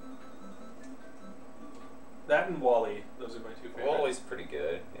 That and WALL-E. Those are my two favorites. WALL-E's pretty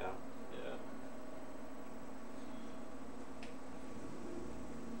good, yeah. Yeah.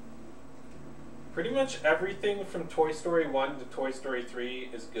 Pretty much everything from Toy Story 1 to Toy Story 3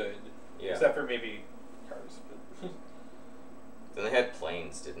 is good. Yeah. Except for maybe Cars. But Then they had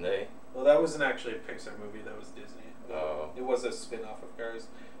Planes, didn't they? well, that wasn't actually a Pixar movie. That was Disney. Oh. It was a spin-off of Cars.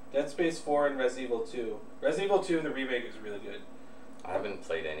 Dead Space 4 and Resident Evil 2. Resident Evil 2, the remake, is really good. I haven't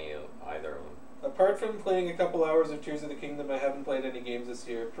played any of either of them. Apart from playing a couple hours of Tears of the Kingdom, I haven't played any games this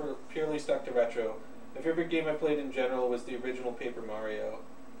year. Purely stuck to retro. My favorite game I played in general was the original Paper Mario.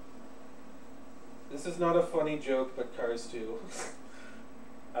 This is not a funny joke, but Cars 2.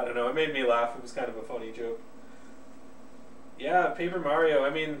 I don't know, it made me laugh. It was kind of a funny joke. Yeah, Paper Mario. I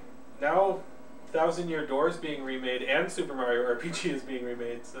mean, now Thousand Year Door is being remade and Super Mario RPG is being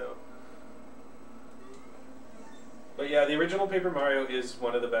remade, so... But yeah, the original Paper Mario is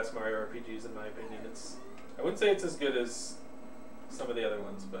one of the best Mario RPGs in my opinion. I wouldn't say it's as good as some of the other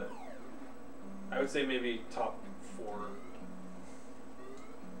ones, but I would say maybe top 4.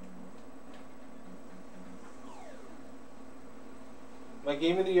 My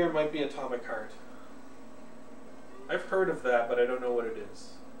game of the year might be Atomic Heart. I've heard of that, but I don't know what it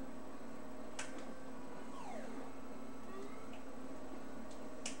is.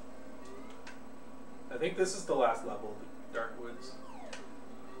 I think this is the last level, the Dark Woods.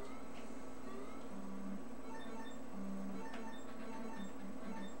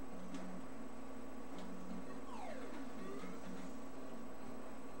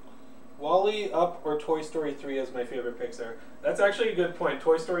 WALL-E, Up, or Toy Story 3 is my favorite Pixar. That's actually a good point.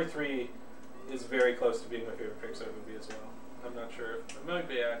 Toy Story 3 is very close to being my favorite Pixar movie as well. I'm not sure. It might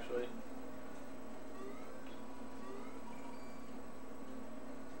be, actually.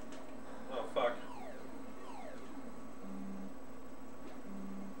 Oh, fuck.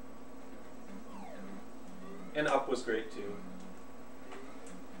 And Up was great, too.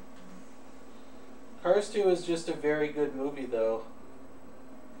 Cars 2 is just a very good movie, though.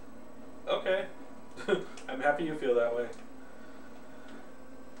 Okay. I'm happy you feel that way.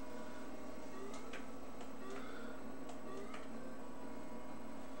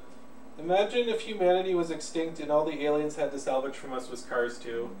 Imagine if humanity was extinct and all the aliens had to salvage from us was Cars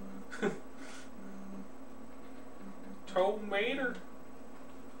 2. Tomater.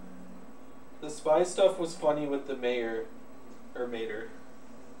 The spy stuff was funny with the mayor. Or mater.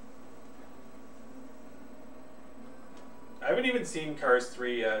 I haven't even seen Cars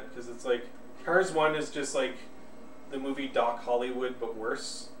 3 yet, because it's like, Cars 1 is just like the movie Doc Hollywood, but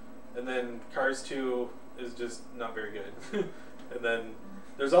worse. And then Cars 2 is just not very good. And then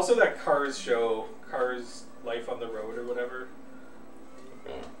there's also that Cars show, Cars Life on the Road or whatever.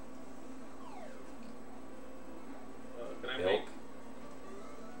 Can I make...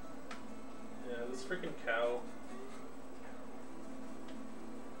 Yeah, this freaking cow.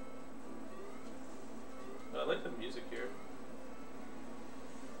 I like the music here.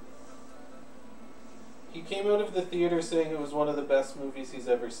 He came out of the theater saying it was one of the best movies he's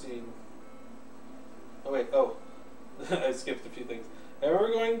ever seen. Oh wait, oh. I skipped a few things. I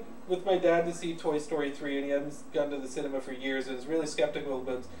remember going with my dad to see Toy Story 3 and he hadn't gone to the cinema for years and was really skeptical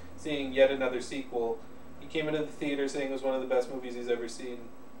about seeing yet another sequel. He came into the theater saying it was one of the best movies he's ever seen.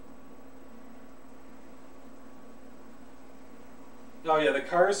 Oh yeah, the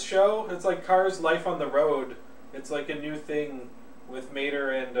Cars show, it's like Cars Life on the Road. It's like a new thing with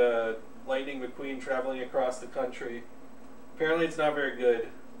Mater and Lightning McQueen traveling across the country. Apparently it's not very good.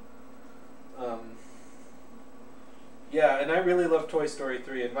 Yeah, and I really love Toy Story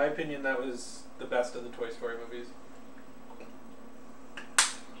 3. In my opinion, that was the best of the Toy Story movies.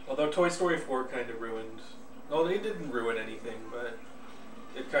 Although Toy Story 4 kind of ruined... Well, they didn't ruin anything, but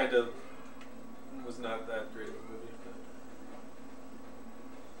it kind of was not that great of a movie.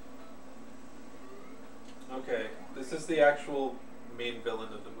 But... Okay, this is the actual main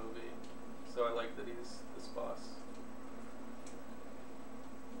villain of the movie. So I like that he's this boss.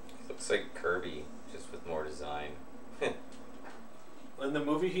 It's like Kirby, just with more design. In the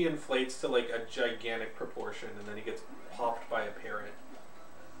movie, he inflates to like a gigantic proportion, and then he gets popped by a parrot.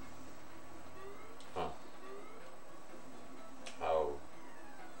 Huh. How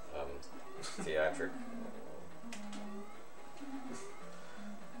theatric.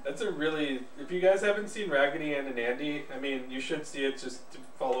 That's a really... If you guys haven't seen Raggedy Ann and Andy, I mean, you should see it just to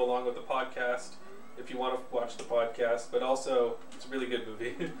follow along with the podcast if you want to watch the podcast, but also, it's a really good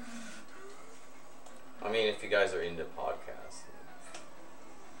movie. I mean, if you guys are into podcasts.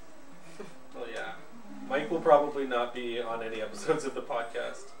 Well, yeah. Mike will probably not be on any episodes of the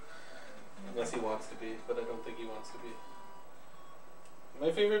podcast. Unless he wants to be, but I don't think he wants to be.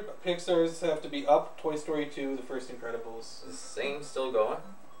 My favorite Pixar's have to be Up, Toy Story 2, The First Incredibles. Is the same still going?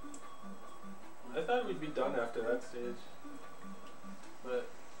 I thought we'd be done after that stage. But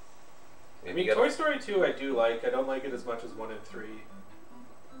Maybe I mean, Toy Story 2 I do like. I don't like it as much as 1 and 3.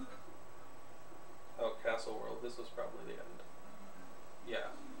 Oh, Castle World. This was probably the end.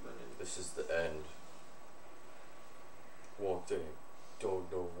 Yeah. I mean, this is the end. One thing,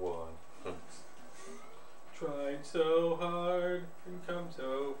 don't know why. tried so hard and come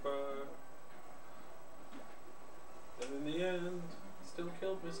so far. And in the end, still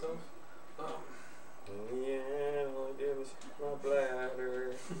killed myself. In the end, all I did was my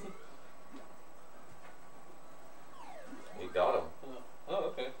bladder. You got him. Oh,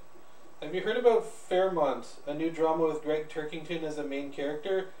 okay. Have you heard about Fairmont, a new drama with Greg Turkington as a main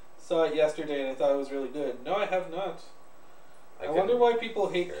character? Saw it yesterday and I thought it was really good. No, I have not. I wonder why people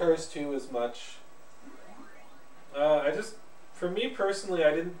hate Cars 2 as much. For me personally, I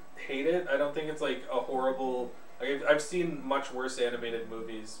didn't hate it. I don't think it's like a horrible... Like, I've seen much worse animated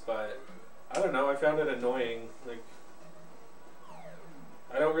movies, but I don't know, I found it annoying. Like,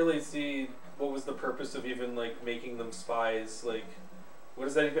 I don't really see what was the purpose of even like making them spies. Like, what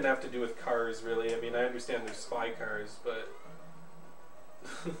does that even have to do with cars, really? I mean, I understand they're spy cars, but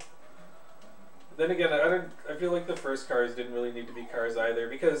then again, I feel like the first Cars didn't really need to be cars either,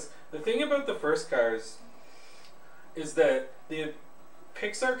 because the thing about the first Cars is that the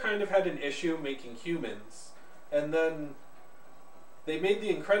Pixar kind of had an issue making humans, and then they made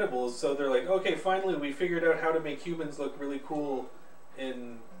The Incredibles, so they're like, okay, finally we figured out how to make humans look really cool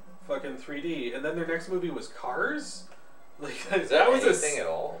in fucking 3D, and then their next movie was Cars? Like, is that was anything at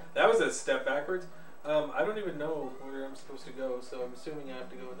all? That was a step backwards. I don't even know where I'm supposed to go, so I'm assuming I have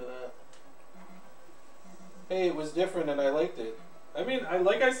to go into that. Hey, it was different and I liked it. I mean,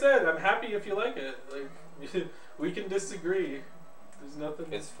 like I said, I'm happy if you like it. Like, we can disagree. There's nothing...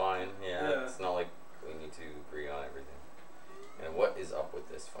 It's fine, yeah. It's not like we need to agree on everything. And what is up with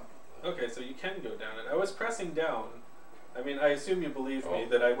this fucking thing? Okay, so you can go down it. I was pressing down. I mean, I assume you believe me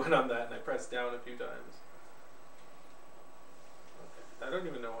that I went on that and I pressed down a few times. Okay. I don't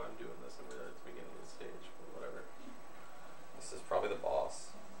even know why I'm doing this at the beginning of the stage, but whatever. This is probably the boss.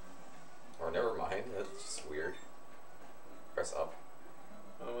 Or never mind, that's just weird. Press up.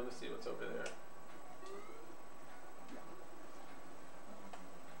 I want to see what's over there.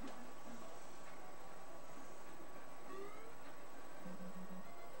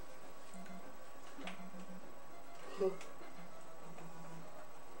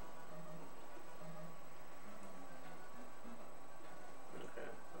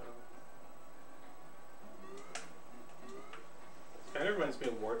 Kind of reminds me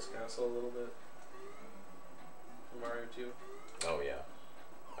of Wart's Castle a little bit. From Mario 2. Oh yeah,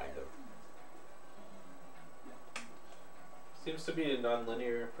 kind of. Seems to be a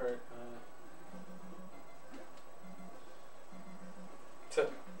non-linear part.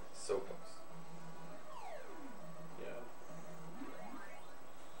 So close. Yeah.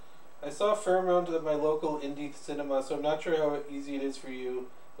 I saw Fairmount at my local indie cinema, so I'm not sure how easy it is for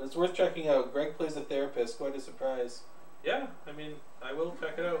you, but it's worth checking out. Greg plays a therapist, quite a surprise. Yeah, I mean, I will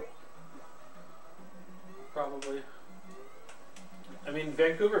check it out. Probably. I mean,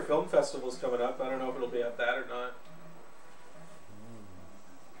 Vancouver Film Festival's coming up. I don't know if it'll be at that or not.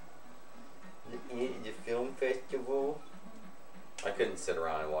 The film festival? I couldn't sit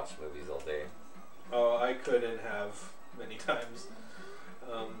around and watch movies all day. Oh, I could and have many times.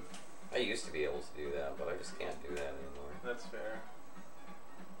 I used to be able to do that, but I just can't do that anymore. That's fair.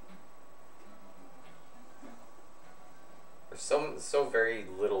 There's so very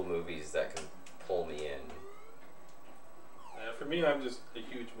little movies that can pull me in. For me, I'm just a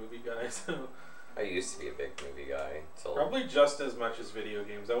huge movie guy, so... I used to be a big movie guy. Till probably just as much as video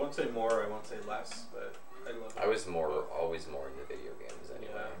games. I won't say more, I won't say less, but I love it. I was always more into video games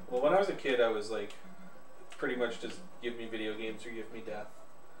anyway. Yeah. Well, when I was a kid, I was like, pretty much just give me video games or give me death.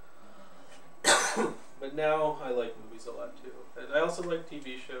 But now I like movies a lot too. And I also like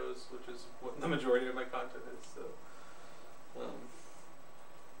TV shows, which is what the majority of my content is. So,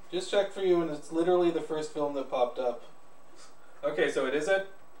 just checked for you, and it's literally the first film that popped up. Okay, so it is at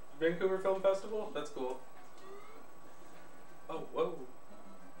Vancouver Film Festival? That's cool. Oh, whoa.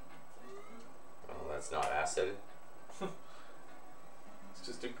 Oh, that's not acid. It's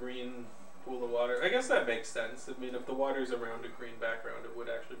just a green pool of water. I guess that makes sense. I mean, if the water's around a green background, it would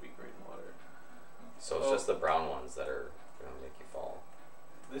actually be green water. So it's just the brown ones that are going to make you fall.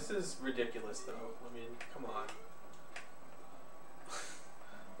 This is ridiculous, though. I mean, come on.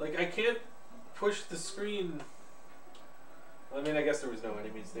 Like, I can't push the screen. I mean, I guess there was no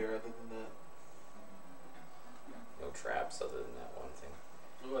enemies there other than that. No traps other than that one thing.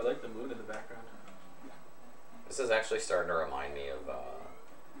 Oh, I like the moon in the background. This is actually starting to remind me of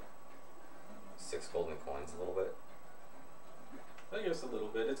 6 Golden Coins a little bit. I guess a little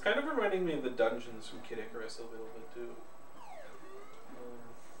bit. It's kind of reminding me of the dungeons from Kid Icarus a little bit, too.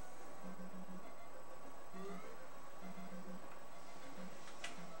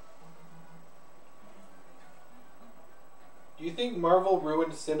 Do you think Marvel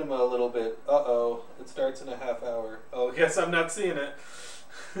ruined cinema a little bit? Uh-oh. It starts in a half hour. Oh, guess I'm not seeing it.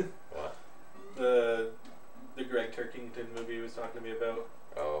 What? The Greg Turkington movie he was talking to me about.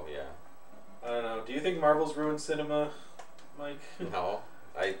 Oh, yeah. I don't know. Do you think Marvel's ruined cinema, Mike? No.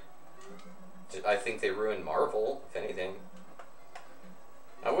 I think they ruined Marvel, if anything.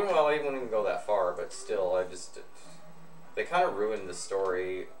 I wouldn't even go that far, but still, they kind of ruined the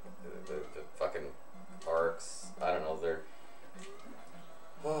story, the fucking arcs. I don't know,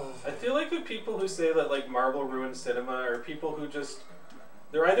 I feel like the people who say that like Marvel ruined cinema are people who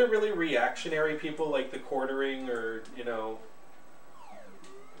they're either really reactionary people like The Quartering or, you know,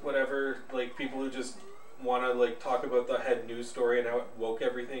 whatever, like people who just want to like talk about the head news story and how woke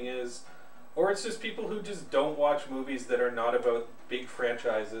everything is, or it's just people who just don't watch movies that are not about big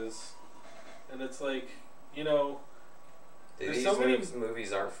franchises. And it's like, you know, these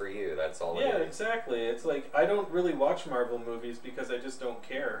movies aren't for you. That's all. Yeah, exactly. It's like I don't really watch Marvel movies because I just don't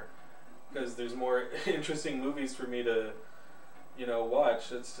care. Because there's more interesting movies for me to, you know,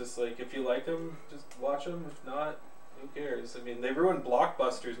 watch. It's just like if you like them, just watch them. If not, who cares? I mean, they ruined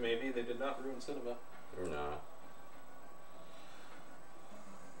blockbusters. Maybe they did not ruin cinema. No.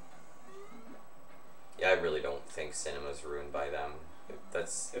 Yeah, I really don't think cinema's ruined by them.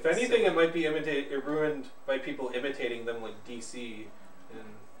 That's if anything, silly. It might be ruined by people imitating them, like DC.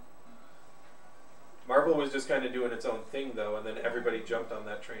 And Marvel was just kind of doing its own thing, though, and then everybody jumped on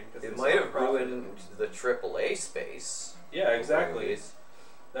that train. It might have ruined the AAA space. Yeah, exactly.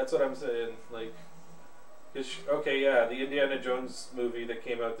 That's what I'm saying. Like, okay, yeah, the Indiana Jones movie that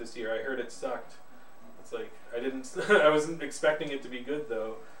came out this year, I heard it sucked. It's like I wasn't expecting it to be good,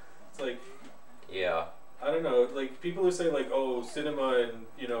 though. It's like, yeah. I don't know, like, people who say, like, oh, cinema and,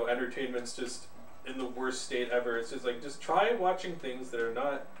 you know, entertainment's just in the worst state ever. It's just, like, just try watching things that are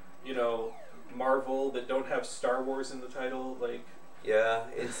not, you know, Marvel, that don't have Star Wars in the title, like... Yeah,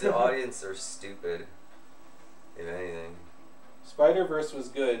 it's the audience are stupid, if anything. Spider-Verse was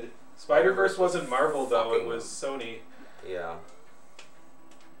good. Spider-Verse wasn't Marvel, though, it was Sony. Yeah.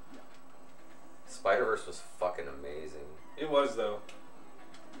 Spider-Verse was fucking amazing. It was, though.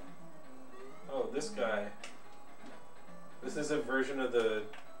 Oh, this guy. This is a version of the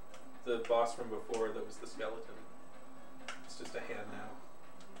boss from before that was the skeleton. It's just a hand now.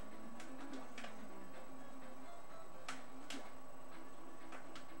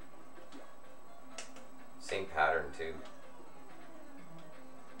 Same pattern, too.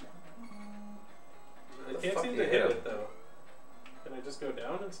 I can't seem to hit it, though. Can I just go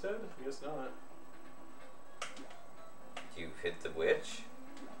down instead? I guess not. Do you hit the witch?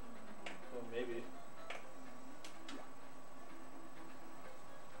 Oh, maybe.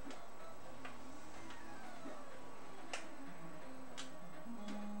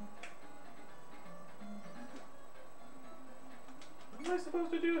 What am I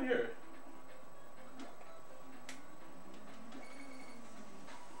supposed to do here?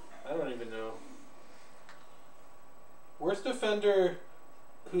 I don't even know. Worst offender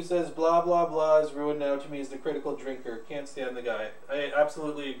who says blah blah blah is ruined now to me is the critical drinker. Can't stand the guy. I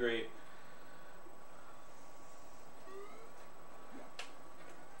absolutely agree.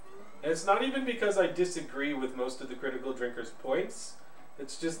 And it's not even because I disagree with most of the critical drinker's points.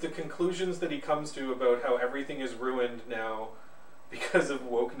 It's just the conclusions that he comes to about how everything is ruined now because of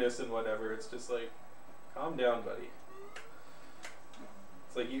wokeness and whatever. It's just like, calm down, buddy.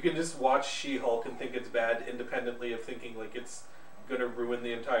 It's like you can just watch She-Hulk and think it's bad independently of thinking like it's gonna ruin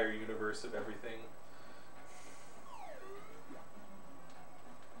the entire universe of everything.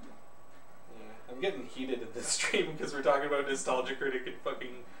 Yeah. I'm getting heated in this stream because we're talking about Nostalgia Critic and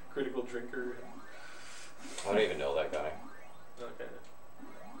fucking Critical Drinker. I don't even know that guy. Okay.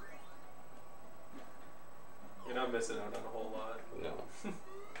 You're not missing out on a whole lot. No.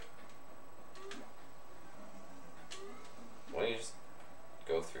 Why don't you just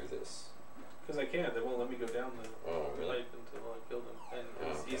go through this? Because I can't. They won't let me go down the really? pipe until I kill them. And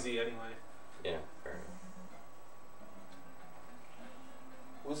it's okay. easy anyway. Yeah, fair enough.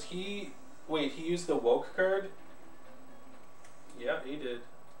 Was he... Wait, he used the woke card? Yeah, he did.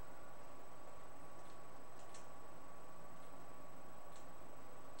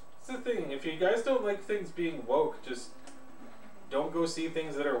 That's the thing. If you guys don't like things being woke, just don't go see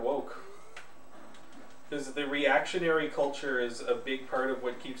things that are woke. Because the reactionary culture is a big part of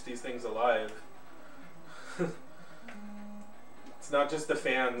what keeps these things alive. It's not just the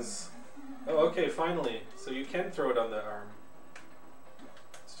fans. Oh, okay, finally. So you can throw it on the arm.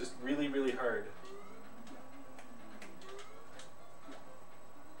 It's just really, really hard.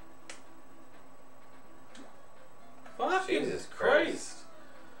 Fucking Jesus Christ.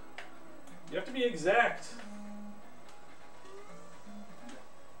 You have to be exact.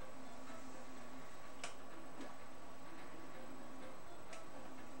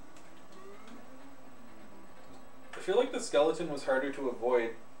 I feel like the skeleton was harder to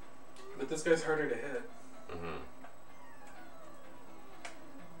avoid, but this guy's harder to hit. Mm-hmm.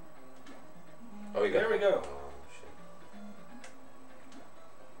 Oh, There we go. Oh, shit.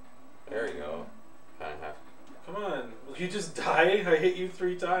 There you go. Kind of have. Come on. Will you just die? I hit you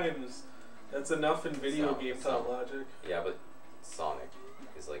 3 times. That's enough in video game top logic. Yeah, but Sonic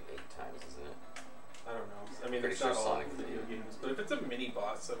is like 8 times, isn't it? I don't know. I mean, Pretty it's not sure all Sonic video games, but if it's a mini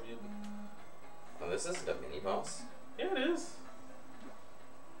boss, I mean... Oh, this isn't a mini boss? Yeah, it is.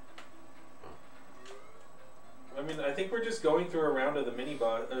 I mean, I think we're just going through a round of the mini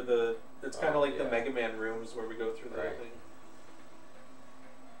boss, or the... It's kind of like the Mega Man rooms where we go through the whole thing.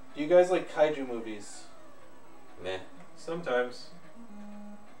 Do you guys like kaiju movies? Meh. Sometimes.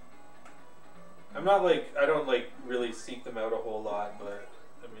 I'm not like, I don't like really seek them out a whole lot, but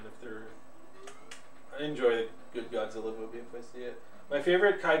I mean, if they're... I enjoy a good Godzilla movie if I see it. My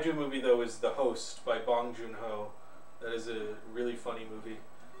favorite kaiju movie though is The Host by Bong Joon-ho. That is a really funny movie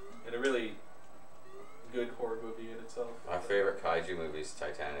and a really good horror movie in itself. My favorite kaiju movie is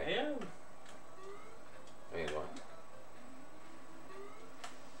Titanic. And I mean,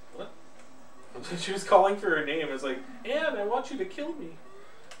 what? what? She was calling for her name. It's like, Anne, I want you to kill me.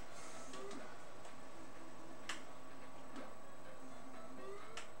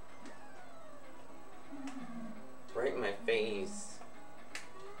 Right in my face.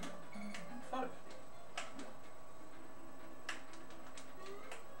 Fuck.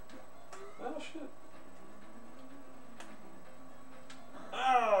 Oh shit.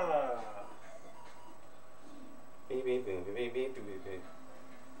 Ah. Beep, beep, beep, beep, beep, beep, beep, beep.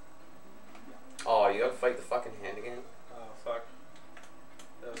 Oh, you gotta fight the fucking hand again? Oh fuck.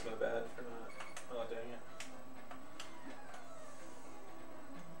 That was my bad for not. Oh dang it.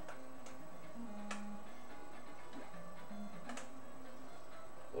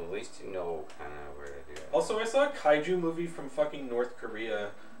 Well, at least you know kind of where to do it. Also, I saw a kaiju movie from fucking North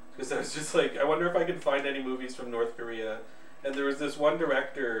Korea because I was just like, I wonder if I can find any movies from North Korea. And there was this one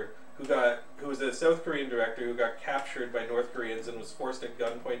director who was a South Korean director who got captured by North Koreans and was forced at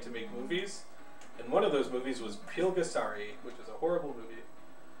gunpoint to make movies. And one of those movies was Pilgasari, which is a horrible movie.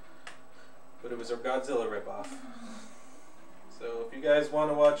 But it was a Godzilla ripoff. So if you guys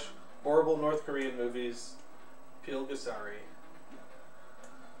want to watch horrible North Korean movies, Pilgasari.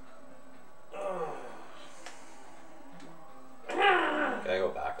 Gotta go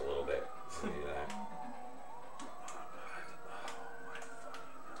back a little bit. Do that.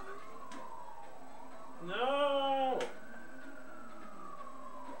 No!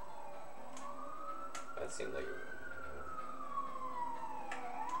 That seemed like.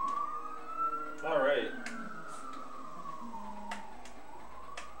 Alright.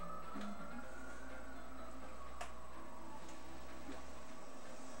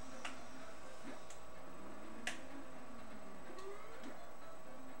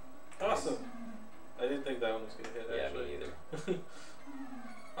 Awesome. I didn't think that one was going to hit, Yeah, actually. me either.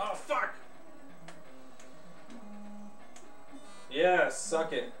 Oh, fuck! Yeah,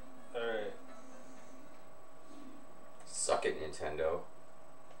 suck it. Alright. Suck it, Nintendo.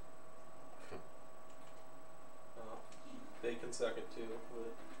 Oh, they can suck it too.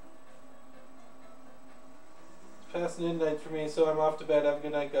 But... It's past midnight for me, so I'm off to bed. Have a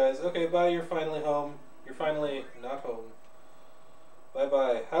good night, guys. Okay, bye. You're finally home. You're finally not home.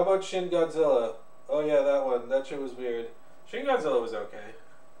 Bye-bye. How about Shin Godzilla? Oh yeah, that one. That shit was weird. Shin Godzilla was okay.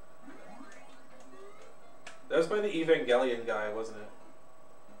 That was by the Evangelion guy, wasn't it?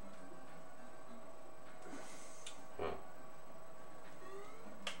 Huh.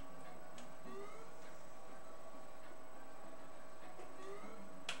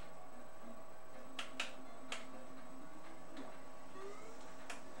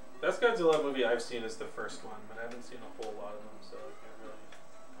 Best Godzilla movie I've seen is the first one, but I haven't seen a whole lot of them, so I can't really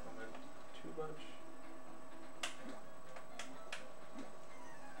comment too much.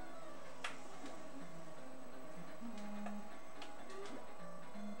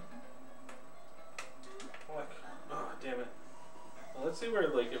 Oh, damn it. Well, let's see where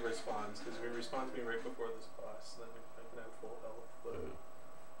like it responds, because if it responds to me right before this boss, then I can have full health. But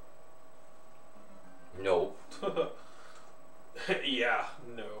No. yeah,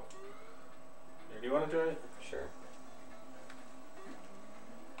 no. Here, do you want to try it? Sure.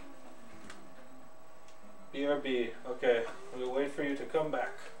 BRB. Okay, we'll wait for you to come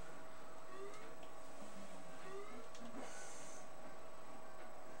back.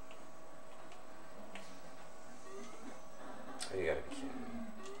 Oh, you gotta be kidding me.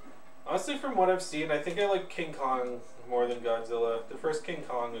 Honestly, from what I've seen, I think I like King Kong more than Godzilla. The first King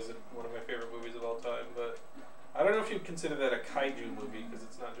Kong is one of my favorite movies of all time, but I don't know if you'd consider that a kaiju movie because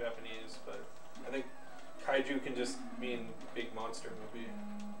it's not Japanese, but I think kaiju can just mean big monster movie.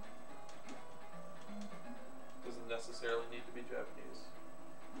 Doesn't necessarily need to be Japanese.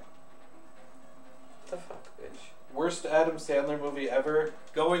 What the fuck, bitch? Worst Adam Sandler movie ever?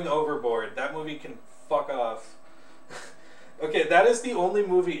 Going Overboard. That movie can fuck off. Okay, that is the only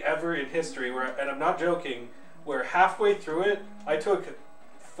movie ever in history where, and I'm not joking, where halfway through it, I took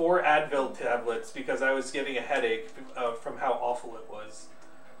 4 Advil tablets because I was getting a headache from how awful it was.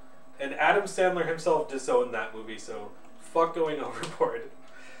 And Adam Sandler himself disowned that movie, so fuck Going Overboard.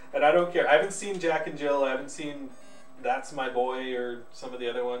 And I don't care. I haven't seen Jack and Jill, I haven't seen That's My Boy or some of the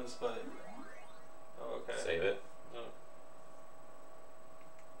other ones, but... Oh, okay. Save it. No.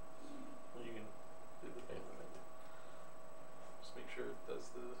 You can do the thing. Just make sure it does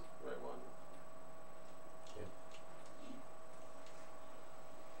the right one. Yeah.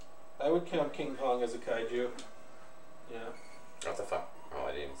 I would count King Kong as a kaiju. Yeah. What the fuck? Oh,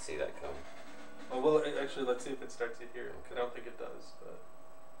 I didn't see that come. Oh, well, actually, let's see if it starts it here. I don't think it does, but...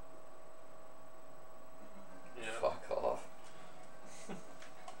 Yeah. Fuck off.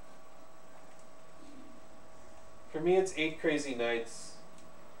 For me, it's 8 Crazy Nights.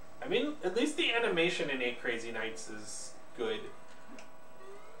 I mean, at least the animation in 8 Crazy Nights is good.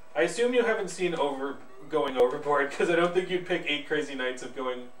 I assume you haven't seen Going Overboard, because I don't think you'd pick 8 Crazy Nights of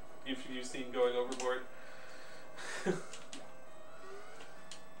Going... if you've seen Going Overboard.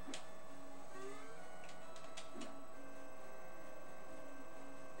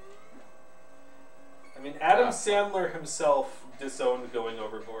 I mean, Adam Sandler himself disowned Going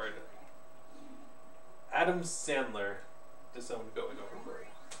Overboard. Adam Sandler disowned Going Overboard.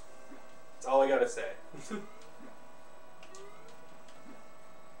 That's all I gotta say. Just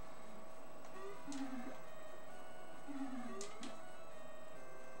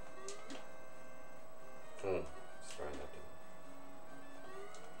trying not to.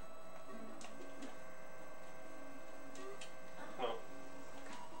 Oh.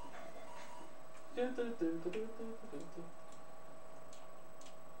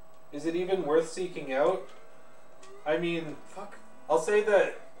 Is it even worth seeking out? I mean, fuck. I'll say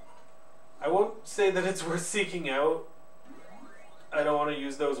that... I won't say that it's worth seeking out. I don't want to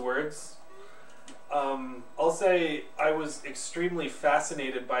use those words. I'll say I was extremely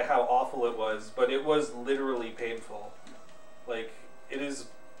fascinated by how awful it was, but it was literally painful. Like, it is...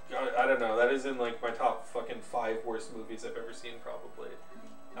 I don't know, that is in like my top fucking 5 worst movies I've ever seen, probably.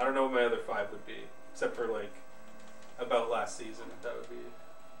 I don't know what my other 5 would be, except for like About Last Season. That would be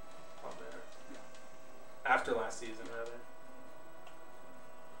on there. After Last Season, rather.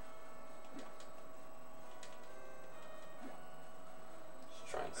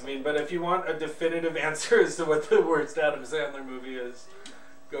 I mean, but if you want a definitive answer as to what the worst Adam Sandler movie is,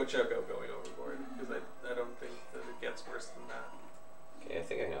 go check out Going Overboard, because I don't think that it gets worse than that. Okay, I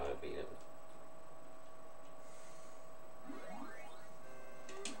think I know how to beat him.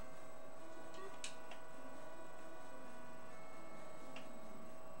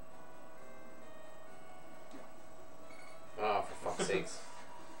 Oh, for fuck's sakes.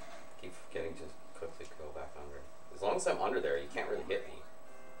 Keep forgetting to quickly go back under. As long as I'm under there, you can't really hit me.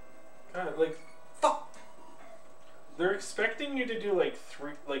 God, like, fuck! They're expecting you to do like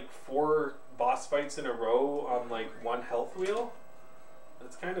 4 boss fights in a row on like 1 health wheel?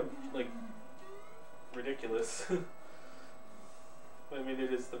 That's kind of like ridiculous. I mean,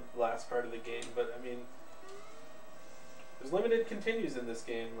 it is the last part of the game, but I mean, there's limited continues in this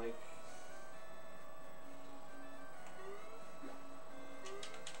game. Like,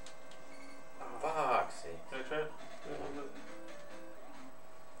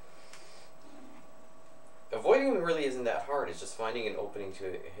 It's just finding an opening to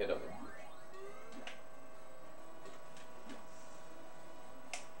hit him.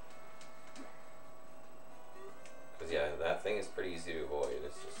 Because yeah, that thing is pretty easy to avoid.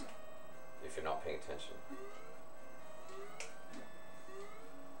 It's just if you're not paying attention.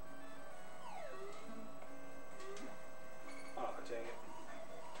 Oh, dang it.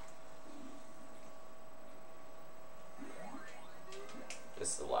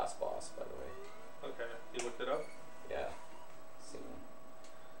 This is the last boss, by the way. Okay, you looked it up? Yeah. See.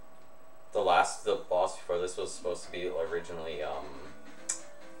 The boss before this was supposed to be originally,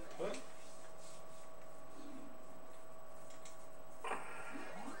 What?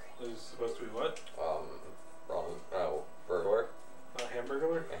 It was supposed to be what? burglar. A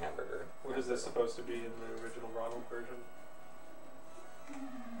hamburger? A hamburger. What is this supposed to be in the original Ronald version?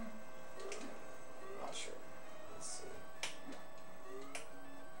 Not sure. Let's see.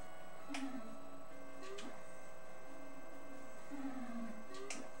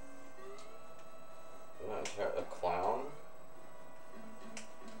 A clown?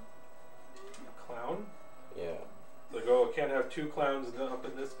 A clown? Yeah. Like, oh, I can't have two clowns up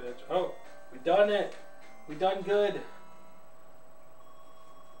in this bitch. Oh, we done it. We done good.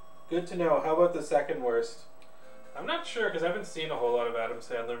 Good to know. How about the second worst? I'm not sure because I haven't seen a whole lot of Adam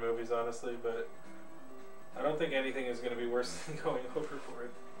Sandler movies, honestly, but I don't think anything is going to be worse than going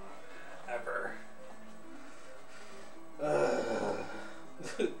overboard. Ever.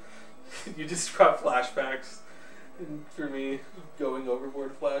 You just brought flashbacks for me. Going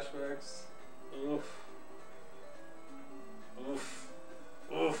overboard flashbacks. Oof. Oof.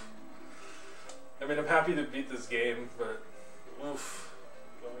 Oof. I mean, I'm happy to beat this game, but oof.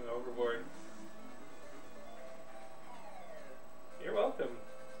 Going overboard. You're welcome.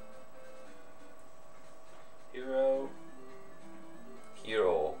 Hero.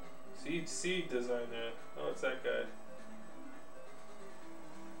 Hero. Seed designer. Oh, it's that guy.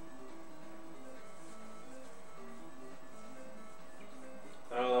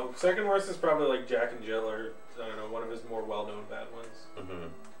 I don't know. Second worst is probably like Jack and Jill, or I don't know, one of his more well-known bad ones. Mm-hmm.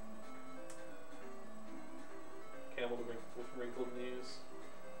 Camel with wrinkled knees.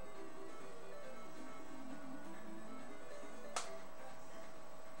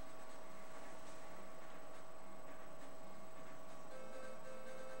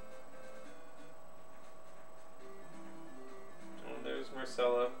 And there's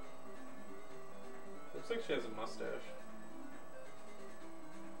Marcella. Looks like she has a mustache.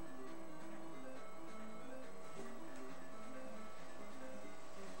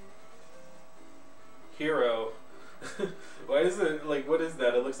 Hero. Why is it like, what is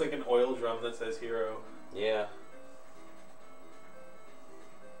that? It looks like an oil drum that says hero. Yeah.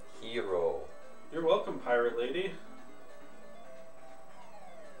 Hero. You're welcome, pirate lady.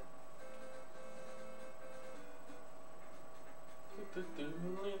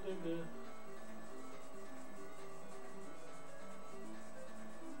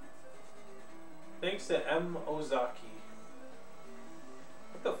 Thanks to M. Ozaki.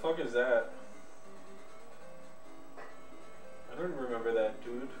 What the fuck is that? I don't remember that,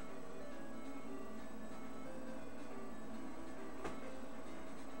 dude.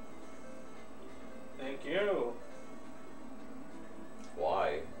 Thank you.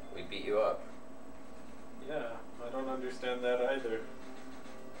 Why? We beat you up. Yeah, I don't understand that either.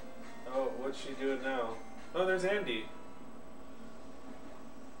 Oh, what's she doing now? Oh, there's Andy.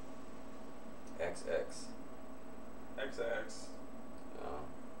 XX. XX. Oh,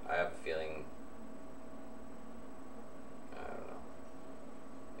 I have a feeling. I don't know.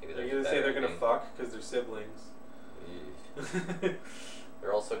 Maybe Are you gonna say they're gonna fuck because they're siblings?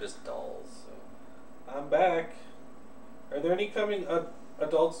 They're also just dolls. So. I'm back. Are there any coming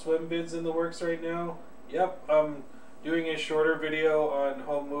Adult Swim vids in the works right now? Yep, I'm doing a shorter video on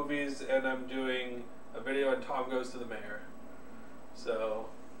home movies, and I'm doing a video on Tom Goes to the Mayor. So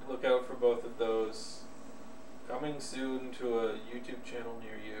look out for both of those. Coming soon to a YouTube channel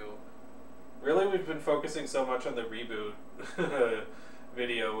near you. Really, we've been focusing so much on the reboot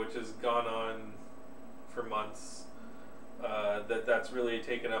video, which has gone on for months, that's really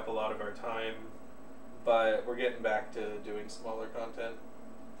taken up a lot of our time. But we're getting back to doing smaller content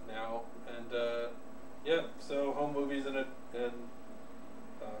now, and yeah. So home movies and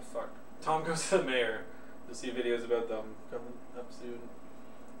fuck, Tom Goes to the Mayor. You'll see videos about them coming up soon.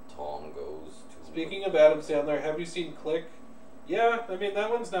 Tom Goes to. Speaking of Adam Sandler, have you seen Click? Yeah, I mean that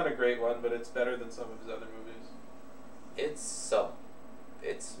one's not a great one, but it's better than some of his other movies.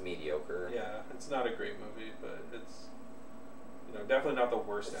 It's mediocre. Yeah, it's not a great movie, but it's, you know, definitely not the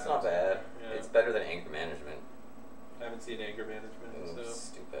worst. It's not bad. Yeah. It's better than Anger Management. I haven't seen Anger Management, so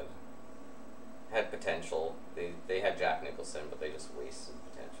Stupid. had potential. They had Jack Nicholson, but they just wasted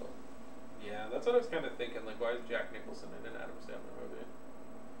potential. Yeah, that's what I was kind of thinking. Like, why is Jack Nicholson in an Adam Sandler movie?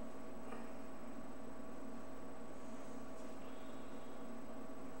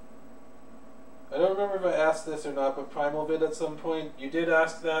 I don't remember if I asked this or not, but Primal Vid at some point. You did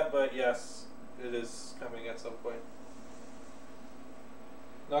ask that, but yes, it is coming at some point.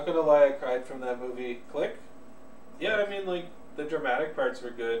 Not gonna lie, I cried from that movie. Click? Yeah, I mean, like, the dramatic parts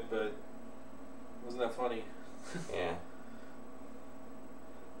were good, but wasn't that funny? Yeah.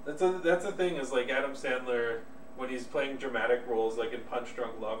 That's the thing, is like Adam Sandler, when he's playing dramatic roles, like in Punch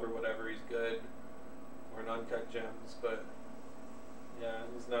Drunk Love or whatever, he's good. Or in Uncut Gems, but yeah,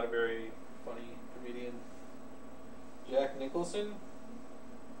 he's not a very funny comedian. Jack Nicholson?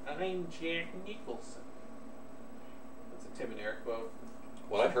 I'm Jack Nicholson. That's a Tim and Eric quote.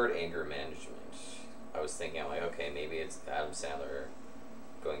 When I heard anger management, I was thinking, like, okay, maybe it's Adam Sandler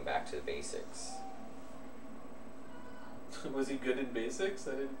going back to the basics. Was he good in basics?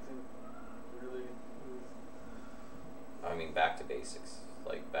 I didn't think really. I mean, back to basics,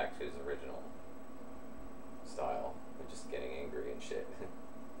 like back to his original style, of just getting angry and shit.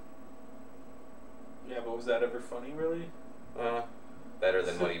 Yeah, but was that ever funny, really? Better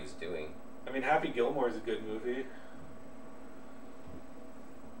than what he was doing. I mean, Happy Gilmore is a good movie.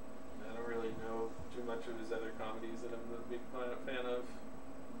 I don't really know too much of his other comedies that I'm a big fan of.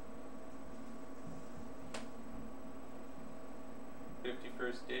 50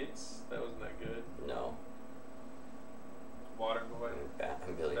 First Dates? That wasn't that good. No. Waterboy.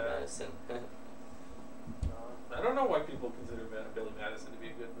 And Billy Madison. I don't know why people consider Billy Madison to be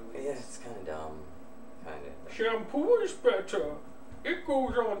a good movie. Yeah, it's kind of dumb. Kind of. Shampoo is better. It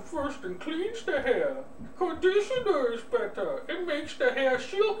goes on first and cleans the hair. Conditioner is better. It makes the hair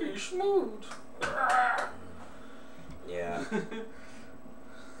silky smooth. Yeah.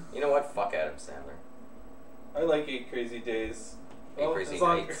 You know what? Fuck Adam Sandler. I like 8 Crazy Days. Eight Crazy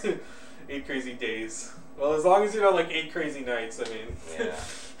Nights. 8 Crazy Days. Well, as long as you don't like 8 Crazy Nights, I mean. Yeah.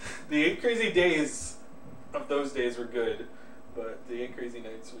 The 8 Crazy Days of those days were good, but the 8 Crazy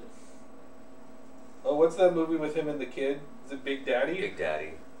Nights were... Oh, what's that movie with him and the kid? Is it Big Daddy? Big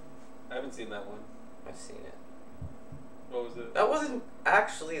Daddy. I haven't seen that one. I've seen it. What was it? That wasn't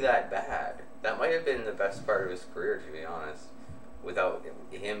actually that bad. That might have been the best part of his career, to be honest. Without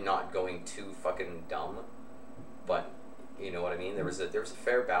him not going too fucking dumb. But, you know what I mean? There was a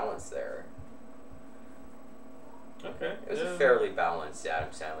fair balance there. Okay. It was a fairly balanced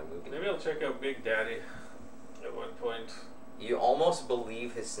Adam Sandler movie. Maybe I'll check out Big Daddy at one point. You almost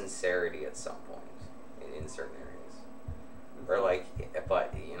believe his sincerity at some point in certain areas. Or like,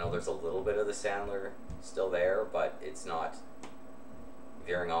 but, you know, there's a little bit of the Sandler still there, but it's not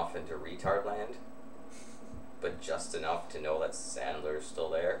veering off into retard land. But just enough to know that Sandler's still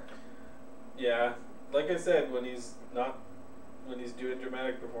there. Yeah. Like I said, when he's doing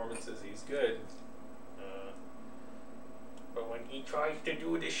dramatic performances, he's good. But when he tries to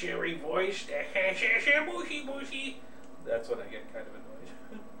do the Sherry voice, that's when I get kind of annoyed.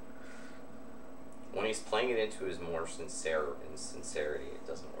 When he's playing it into his more sincerity, it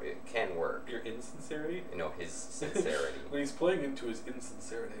doesn't work. It can work. Your insincerity? You know, his sincerity. When he's playing into his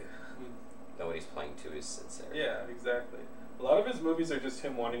insincerity. No, when he's playing to his sincerity. Yeah, exactly. A lot of his movies are just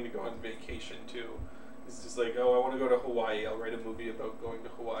him wanting to go on vacation, too. He's just like, oh, I want to go to Hawaii. I'll write a movie about going to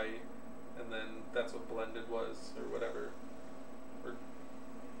Hawaii. And then that's what Blended was, or whatever.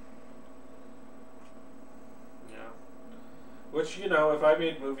 Yeah. Which, you know, if I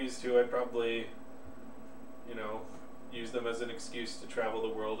made movies too, I'd probably, you know, use them as an excuse to travel the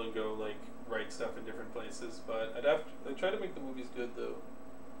world and go, like, write stuff in different places. But I'd try to make the movies good, though.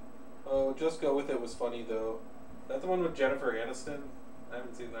 Oh, Just Go With It was funny, though. That's the one with Jennifer Aniston? I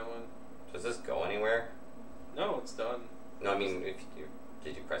haven't seen that one. Does this go anywhere? No, it's done. No, I mean,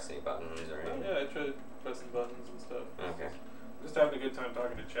 did you press any buttons or anything? Yeah, I tried pressing buttons and stuff. Okay. Just having a good time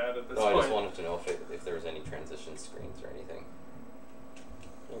talking to Chad at this No, point. I just wanted to know if there was any transition screens or anything.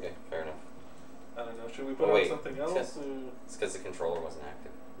 Okay, fair enough. I don't know. Should we put on something else? It's because the controller wasn't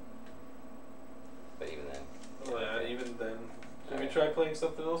active. But even then. Oh yeah, even then. Should we try playing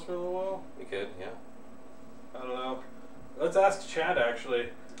something else for a little while? We could, yeah. I don't know. Let's ask Chad, actually.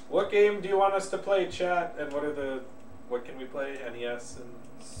 What game do you want us to play, Chad? And what can we play? NES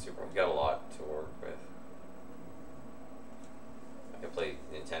and... Super. We got a lot to work with. I can play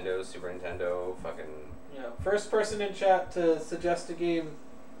Nintendo, Super Nintendo, fucking... Yeah. First person in chat to suggest a game.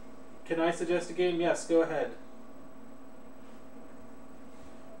 Can I suggest a game? Yes, go ahead.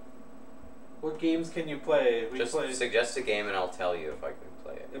 What games can you play? Just suggest a game and I'll tell you if I can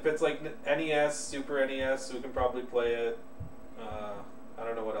play it. If it's like NES, Super NES, we can probably play it. I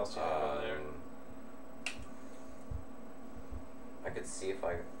don't know what else you have on there. I could see if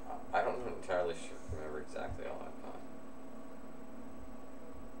I don't entirely remember exactly all that time.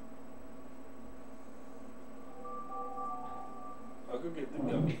 I'll go get the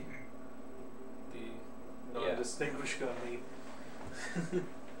gummy. The non-distinguished gummy.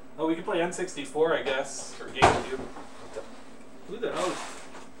 Oh, we can play N64, I guess, or GameCube. Who the hell is...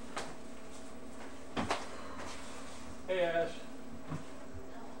 Hey, Ash.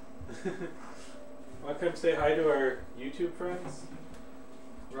 Want to come say hi to our YouTube friends?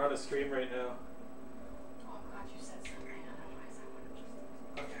 We're on a stream right now. Oh God, you said something, otherwise I would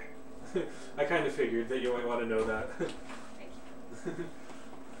have just... Okay. I kind of figured that you might want to know that. Thank you.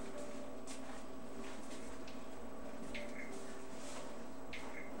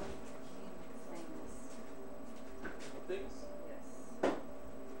 Things? Yes.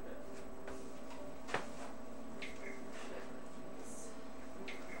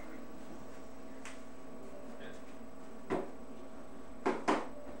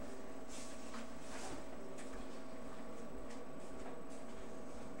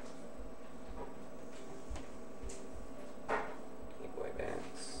 Game Boy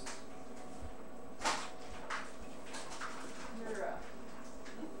Advance. You're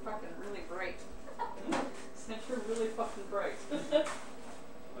fucking really bright. Since you're really fucking bright. Must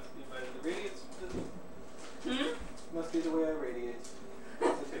be my the radiance. Hmm? Must be the way I radiate.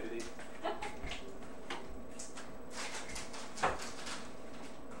 Sensitivity. Is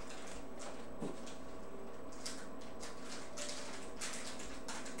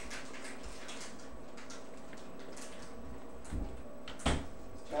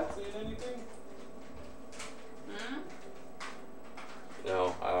chat saying anything? Hmm?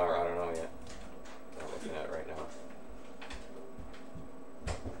 No, I don't know yet. I'm looking at it right now.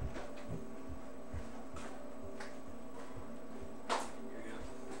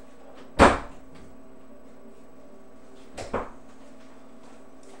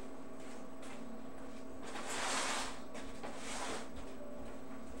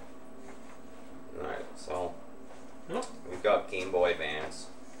 Alright, so Yep. we've got Game Boy Advance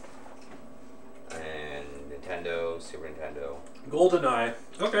and Nintendo, Super Nintendo, GoldenEye.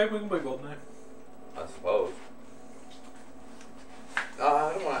 Okay, we can play GoldenEye. I suppose.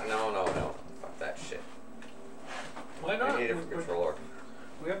 I don't want. No. Fuck that shit. Why not? I need a controller.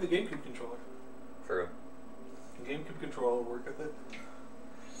 We have the GameCube controller. True. The GameCube controller will work with it.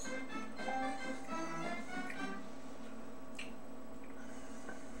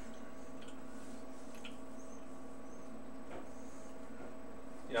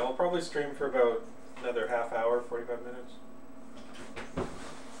 Yeah, we'll probably stream for about another half hour, 45 minutes.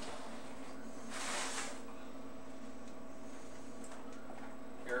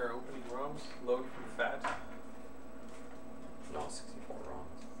 Error opening ROMs, load from FAT. No, 64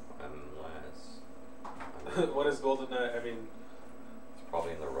 ROMs. Unless. What is GoldenEye? I mean, It's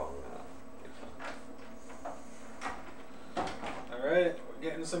probably in the wrong. alright, we're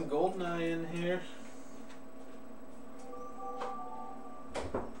getting some GoldenEye in here.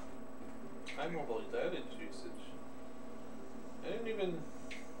 High mobile data usage. I didn't even.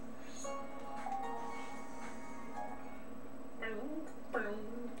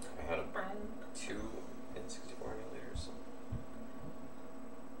 I had a 2 N64 emulators.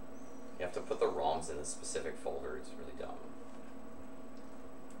 You have to put the ROMs in a specific folder. It's really dumb.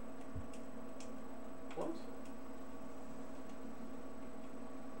 What?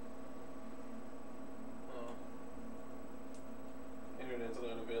 Oh. Internet's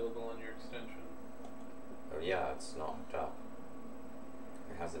not available on your extension. Oh yeah, it's not hooked up.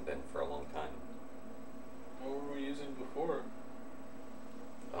 It hasn't been for a long time. What were we using before?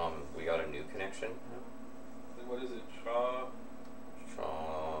 We got a new connection. What is it? Shaw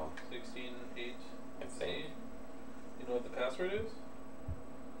Shaw, 16.8. I think. You know what the password is?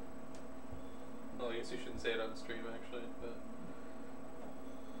 Well, I guess you shouldn't say it on stream actually, but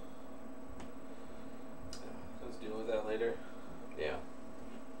let's deal with that later. Yeah.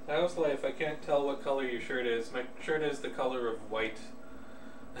 How's life? I can't tell what color your shirt is. My shirt is the color of white.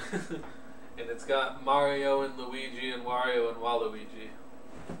 And it's got Mario and Luigi and Wario and Waluigi.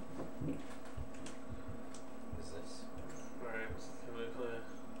 What is this? Alright, can we play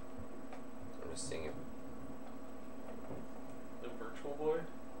I'm just seeing it. the Virtual Boy?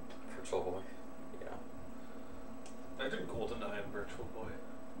 Virtual Boy. Yeah. I did GoldenEye and Virtual Boy.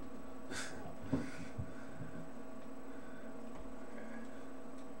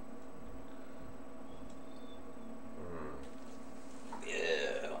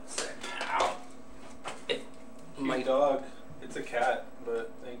 Yeah. What's that now? Cute dog. It's a cat,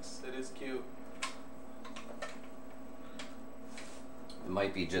 but thanks. It is cute. It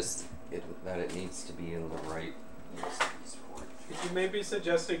might be just that it needs to be in the right USB port. Could you maybe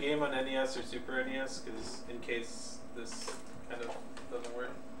suggest a game on NES or Super NES, because in case this kind of doesn't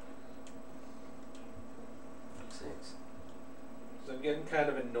work? 6. So I'm getting kind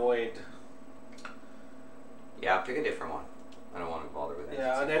of annoyed. Yeah, pick a different one. I don't want to bother with it.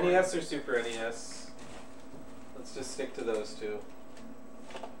 Yeah, on NES or Super NES. Let's just stick to those two.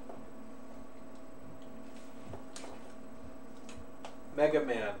 Mega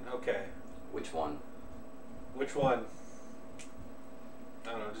Man, okay. Which one? Which one?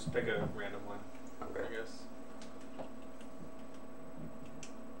 I don't know, just pick a random one, Okay. I guess.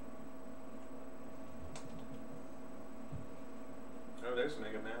 Oh, there's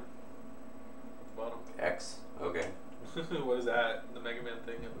Mega Man. At the bottom. X. Okay. What is that? The Mega Man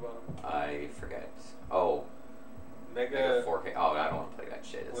thing at the bottom? I forget. Oh. Mega 4K. Oh, I don't want to play that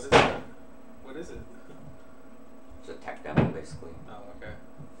shit. What It's is that? What is it? it's a tech demo, basically. Oh, okay.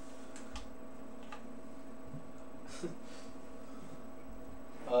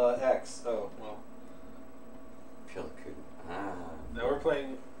 X. Oh, well. Feel cool. Ah. Now we're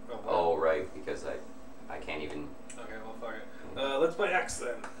playing. Oh, right, because I can't even. Okay, well, fuck it. Let's play X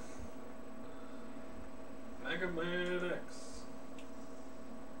then. Mega Man X.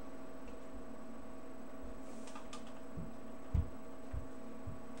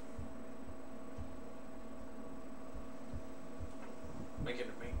 Make it,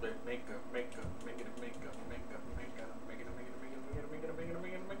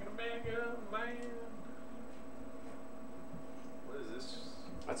 man. What is this?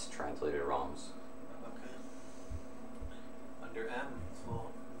 That's translated ROMs. Okay. Under M for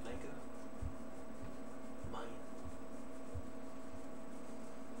Mega Man.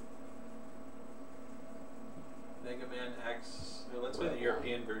 Mega Man X. Oh, let's play the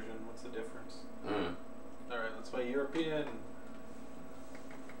European version. What's the difference? Alright, let's play European.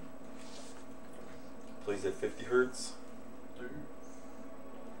 Plays at 50 hertz.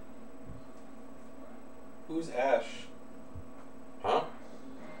 Who's Ash? Huh?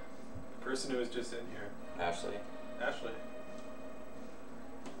 The person who was just in here. Ashley. Ashley.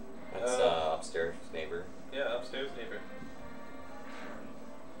 That's upstairs neighbor. Yeah, upstairs neighbor.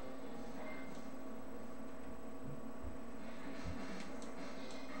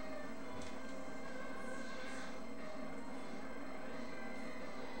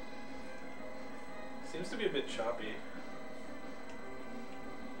 Seems to be a bit choppy.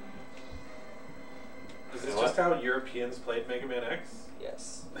 Is this just how Europeans played Mega Man X?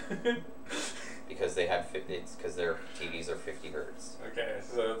 Yes. Because they had it's because their TVs are 50 hertz. Okay,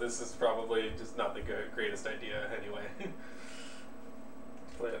 so this is probably just not the greatest idea anyway.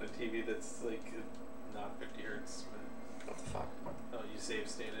 Play on a TV that's like not 50 hertz. But What the fuck? oh, you save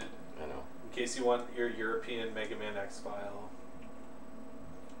stated. I know. In case you want your European Mega Man X file.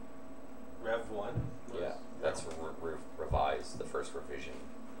 Rev 1? Yeah, that's revised, the first revision.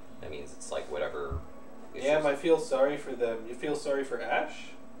 That means it's like whatever. Damn, I feel sorry for them. You feel sorry for Ash?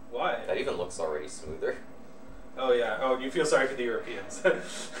 Why? That even looks already smoother. Oh yeah. Oh, you feel sorry for the Europeans.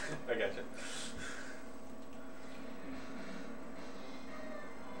 I gotcha.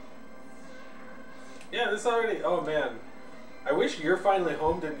 Yeah, this already. Oh man, I wish You're Finally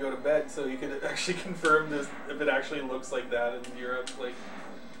Home didn't go to bed so you could actually confirm this if it actually looks like that in Europe. Like.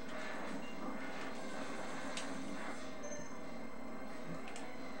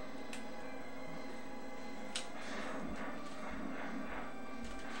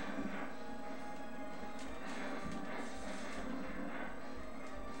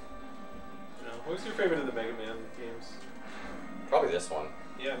 What's your favorite of the Mega Man games? Probably this one.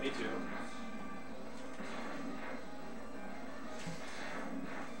 Yeah, me too.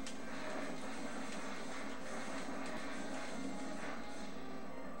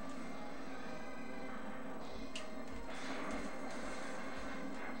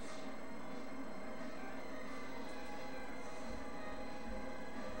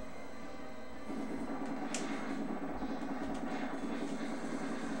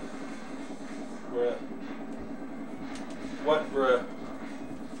 Bruh. What, bruh?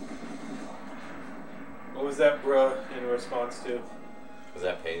 What was that, bruh, in response to? Was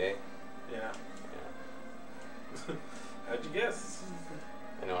that Payday? Yeah. Yeah. How'd you guess?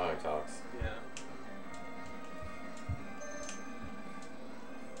 I know how he talks. Yeah.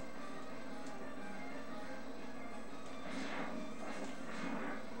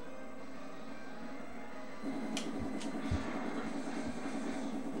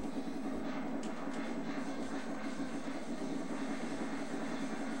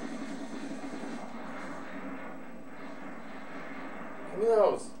 Give me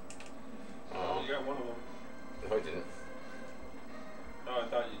those. Oh, you got one of them. No, I didn't. Oh, I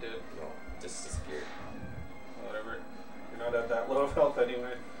thought you did. No, just disappeared. Whatever. You're not at that low of health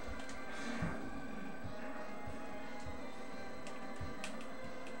anyway.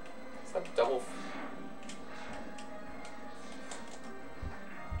 It's not double.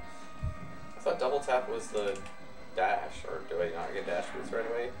 I thought double tap was the dash, or do I not get dash boots right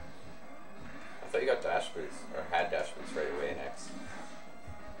away? I thought you got dash boots, or had dash boots right away in X.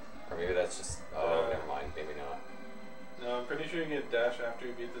 Or maybe that's just, oh, never mind, maybe not. No, I'm pretty sure you get dash after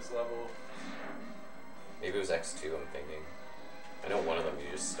you beat this level. Maybe it was X2, I'm thinking. I know one of them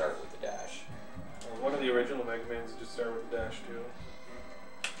you just start with the dash. Well, one of the original Mega Mans you just start with the dash too.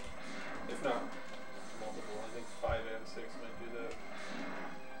 If not multiple, I think 5 and 6 might do that.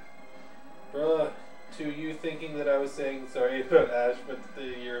 Bruh, to you thinking that I was saying sorry about Ash, but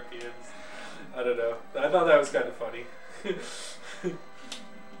the Europeans, I don't know. I thought that was kind of funny.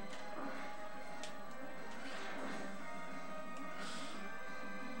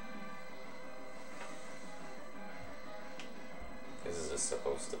 Is this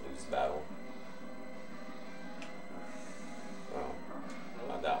supposed to lose battle? Oh,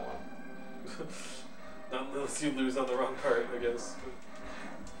 not that one. Not unless you lose on the wrong part, I guess.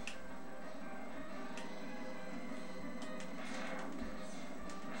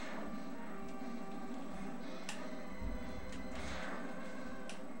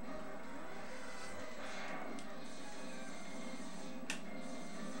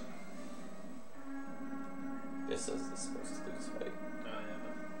 This is supposed to lose fight. Oh,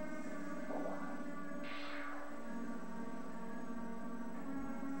 yeah.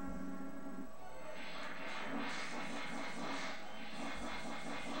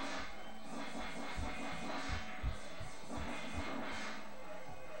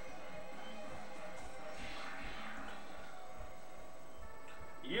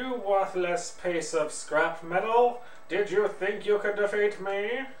 You worthless piece of scrap metal! Did you think you could defeat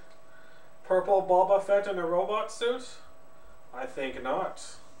me? Purple Boba Fett in a robot suit? I think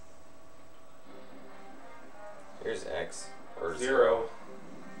not. Here's X. Or 0.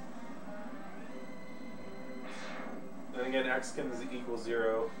 Then again, X can equal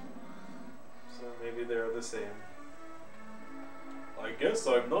 0. So maybe they're the same. I guess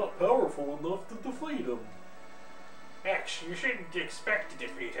I'm not powerful enough to defeat him. X, you shouldn't expect to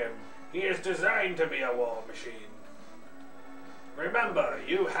defeat him. He is designed to be a war machine. Remember,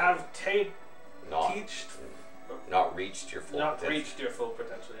 you have not reached your full potential. reached your full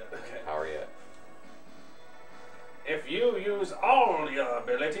potential yet. Okay. Power yet. If you use all your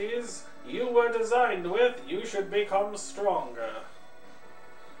abilities you were designed with, you should become stronger.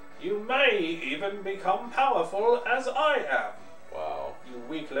 You may even become powerful as I am. Wow. You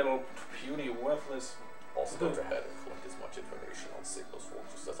weak little puny worthless. I'll scout ahead and collect as much information on Signal's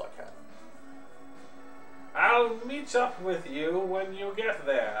fortress as I can. I'll meet up with you when you get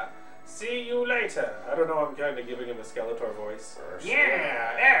there. See you later. I don't know, I'm kind of giving him a Skeletor voice.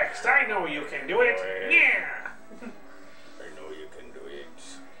 Yeah, X, I know you can do it. Yeah. I know you can do it.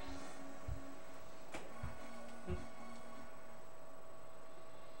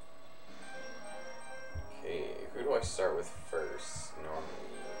 Okay, who do I start with first,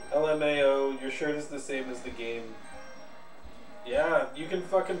 normally? LMAO, you're sure this is the same as the game? Yeah, you can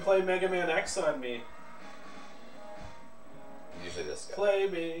fucking play Mega Man X on me. Usually this guy. Play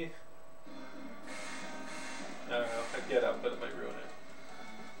me. I don't know, I'd get up, but it might ruin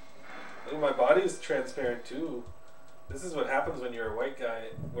it. Ooh, my body's transparent too. This is what happens when you're a white guy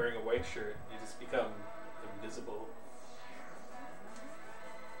wearing a white shirt. You just become invisible.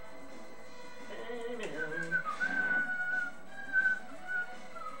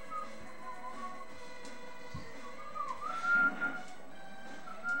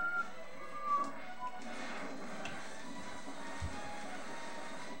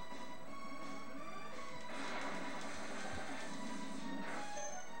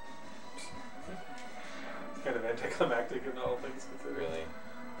 Kind of anticlimactic in all things considered. Really?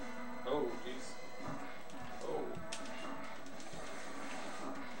 Oh, jeez. Oh.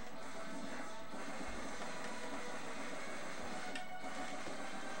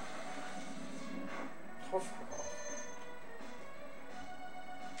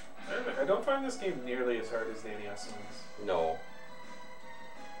 I don't find this game nearly as hard as the NES ones. No.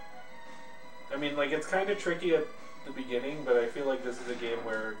 I mean, like, it's kind of tricky at the beginning, but I feel like this is a game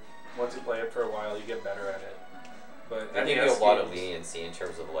where once you play it for a while, you get better at it. But They give you a lot of leniency in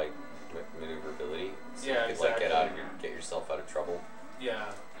terms of like maneuverability, so Yeah, you could like exactly. get yourself out of trouble.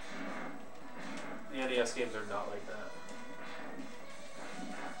 Yeah. The NES games are not like that.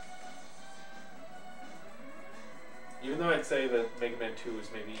 Even though I'd say that Mega Man 2 is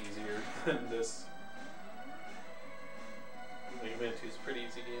maybe easier than this. Mega Man 2 is a pretty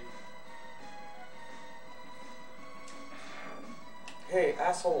easy game. Hey,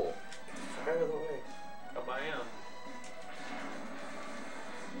 asshole! Get the fuck out of the way. Kabam.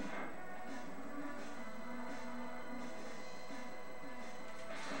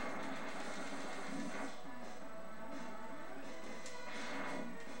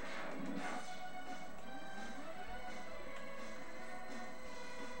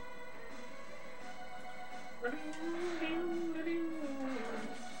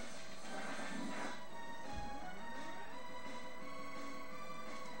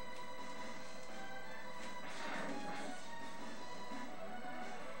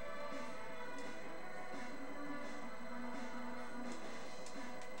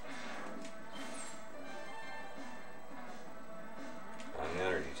 I'm the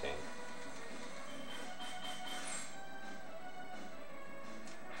energy tank.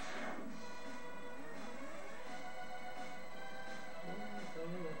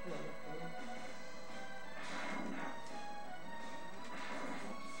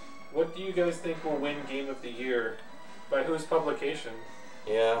 What do you guys think will win Game of the Year? By whose publication?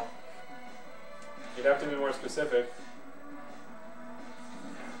 Yeah. You'd have to be more specific.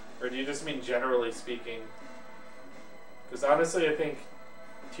 Or do you just mean generally speaking? Because honestly, I think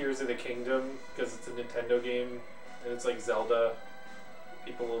Tears of the Kingdom, because it's a Nintendo game and it's like Zelda,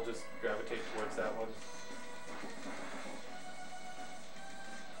 people will just gravitate towards that one.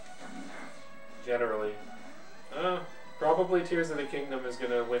 Generally. Probably Tears of the Kingdom is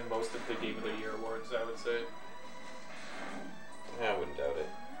going to win most of the Game of the Year awards, I would say. I wouldn't doubt it.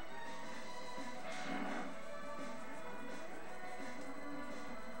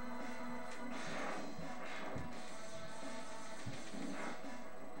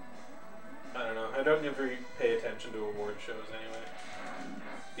 I don't know. I don't ever pay attention to award shows anyway.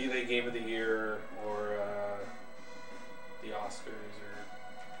 Be they Game of the Year or the Oscars or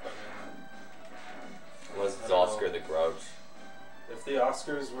fucking... Unless it's I don't Oscar know. the Grouch. If the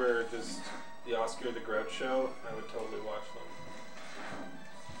Oscars were just the Oscar the Grouch show, I would totally watch them.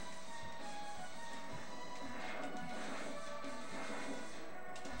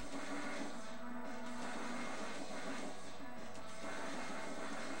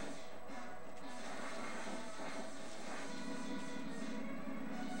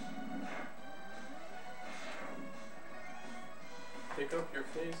 Pick up your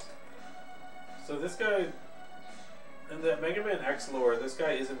face. So this guy, in the Mega Man X lore, this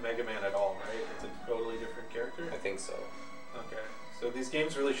guy isn't Mega Man at all, right? It's a totally different character? I think so. Okay. So these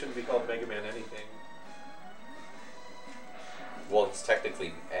games really shouldn't be called Mega Man anything. Well, it's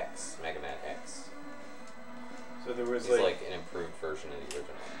technically X, Mega Man X. So there was He's like an improved version of the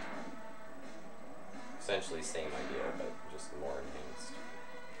original. Essentially same idea, but just more enhanced.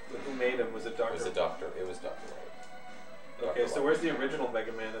 But who made him? Was it Dr. It was Dr. White. Okay, Dr. so White. where's the original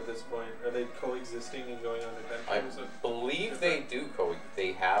Mega Man at this point? Are they coexisting and going on I adventures? believe they do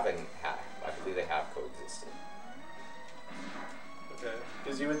they have and have. I believe they have coexisted. Okay,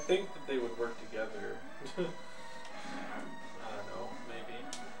 because you would think that they would work together. I don't know, maybe.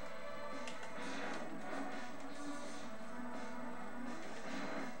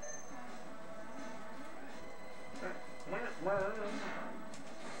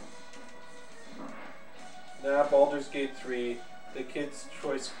 Nah, Baldur's Gate 3, the Kids'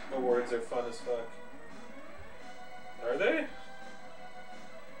 Choice Awards are fun as fuck. Are they?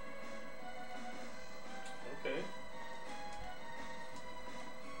 Okay.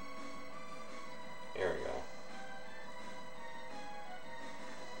 Here we go.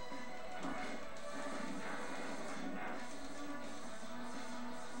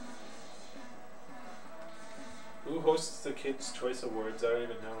 Who hosts the Kids' Choice Awards? I don't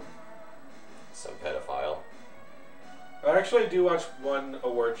even know. Some pedophile. I actually do watch one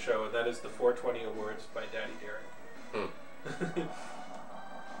award show, and that is the 420 Awards by Daddy Derek. Hmm.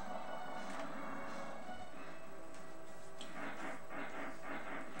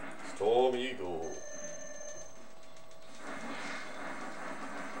 Storm Eagle.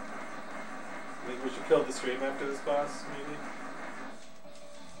 I think we should kill the stream after this boss, maybe?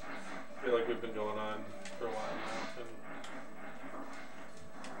 I feel like we've been going on for a while now.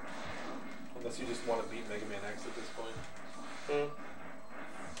 Unless you just want to beat Mega Man X at this point. Hmm.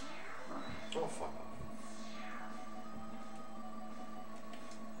 Oh, fuck off.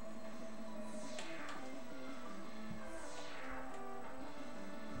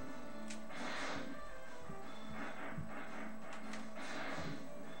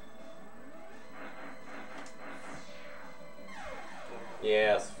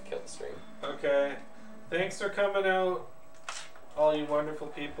 Yes, kill the stream. Okay. Thanks for coming out, all you wonderful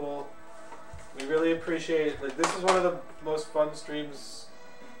people. We really appreciate, like, this is one of the most fun streams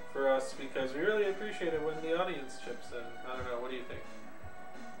for us because we really appreciate it when the audience chips in. I don't know, what do you think?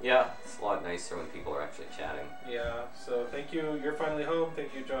 Yeah, it's a lot nicer when people are actually chatting. Yeah, so thank you. You're finally home.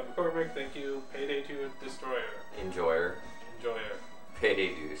 Thank you, John McCormick. Thank you, Payday 2 Destroyer. Enjoyer. Enjoyer.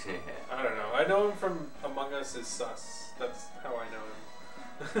 Payday dude. I don't know. I know him from Among Us is Sus. That's how I know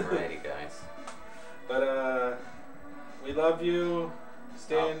him. Alrighty, guys. But, we love you.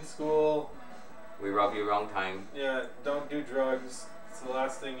 Stay in school. We rub you wrong time. Yeah, don't do drugs. It's the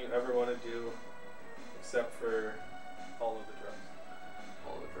last thing you ever want to do. Except for all of the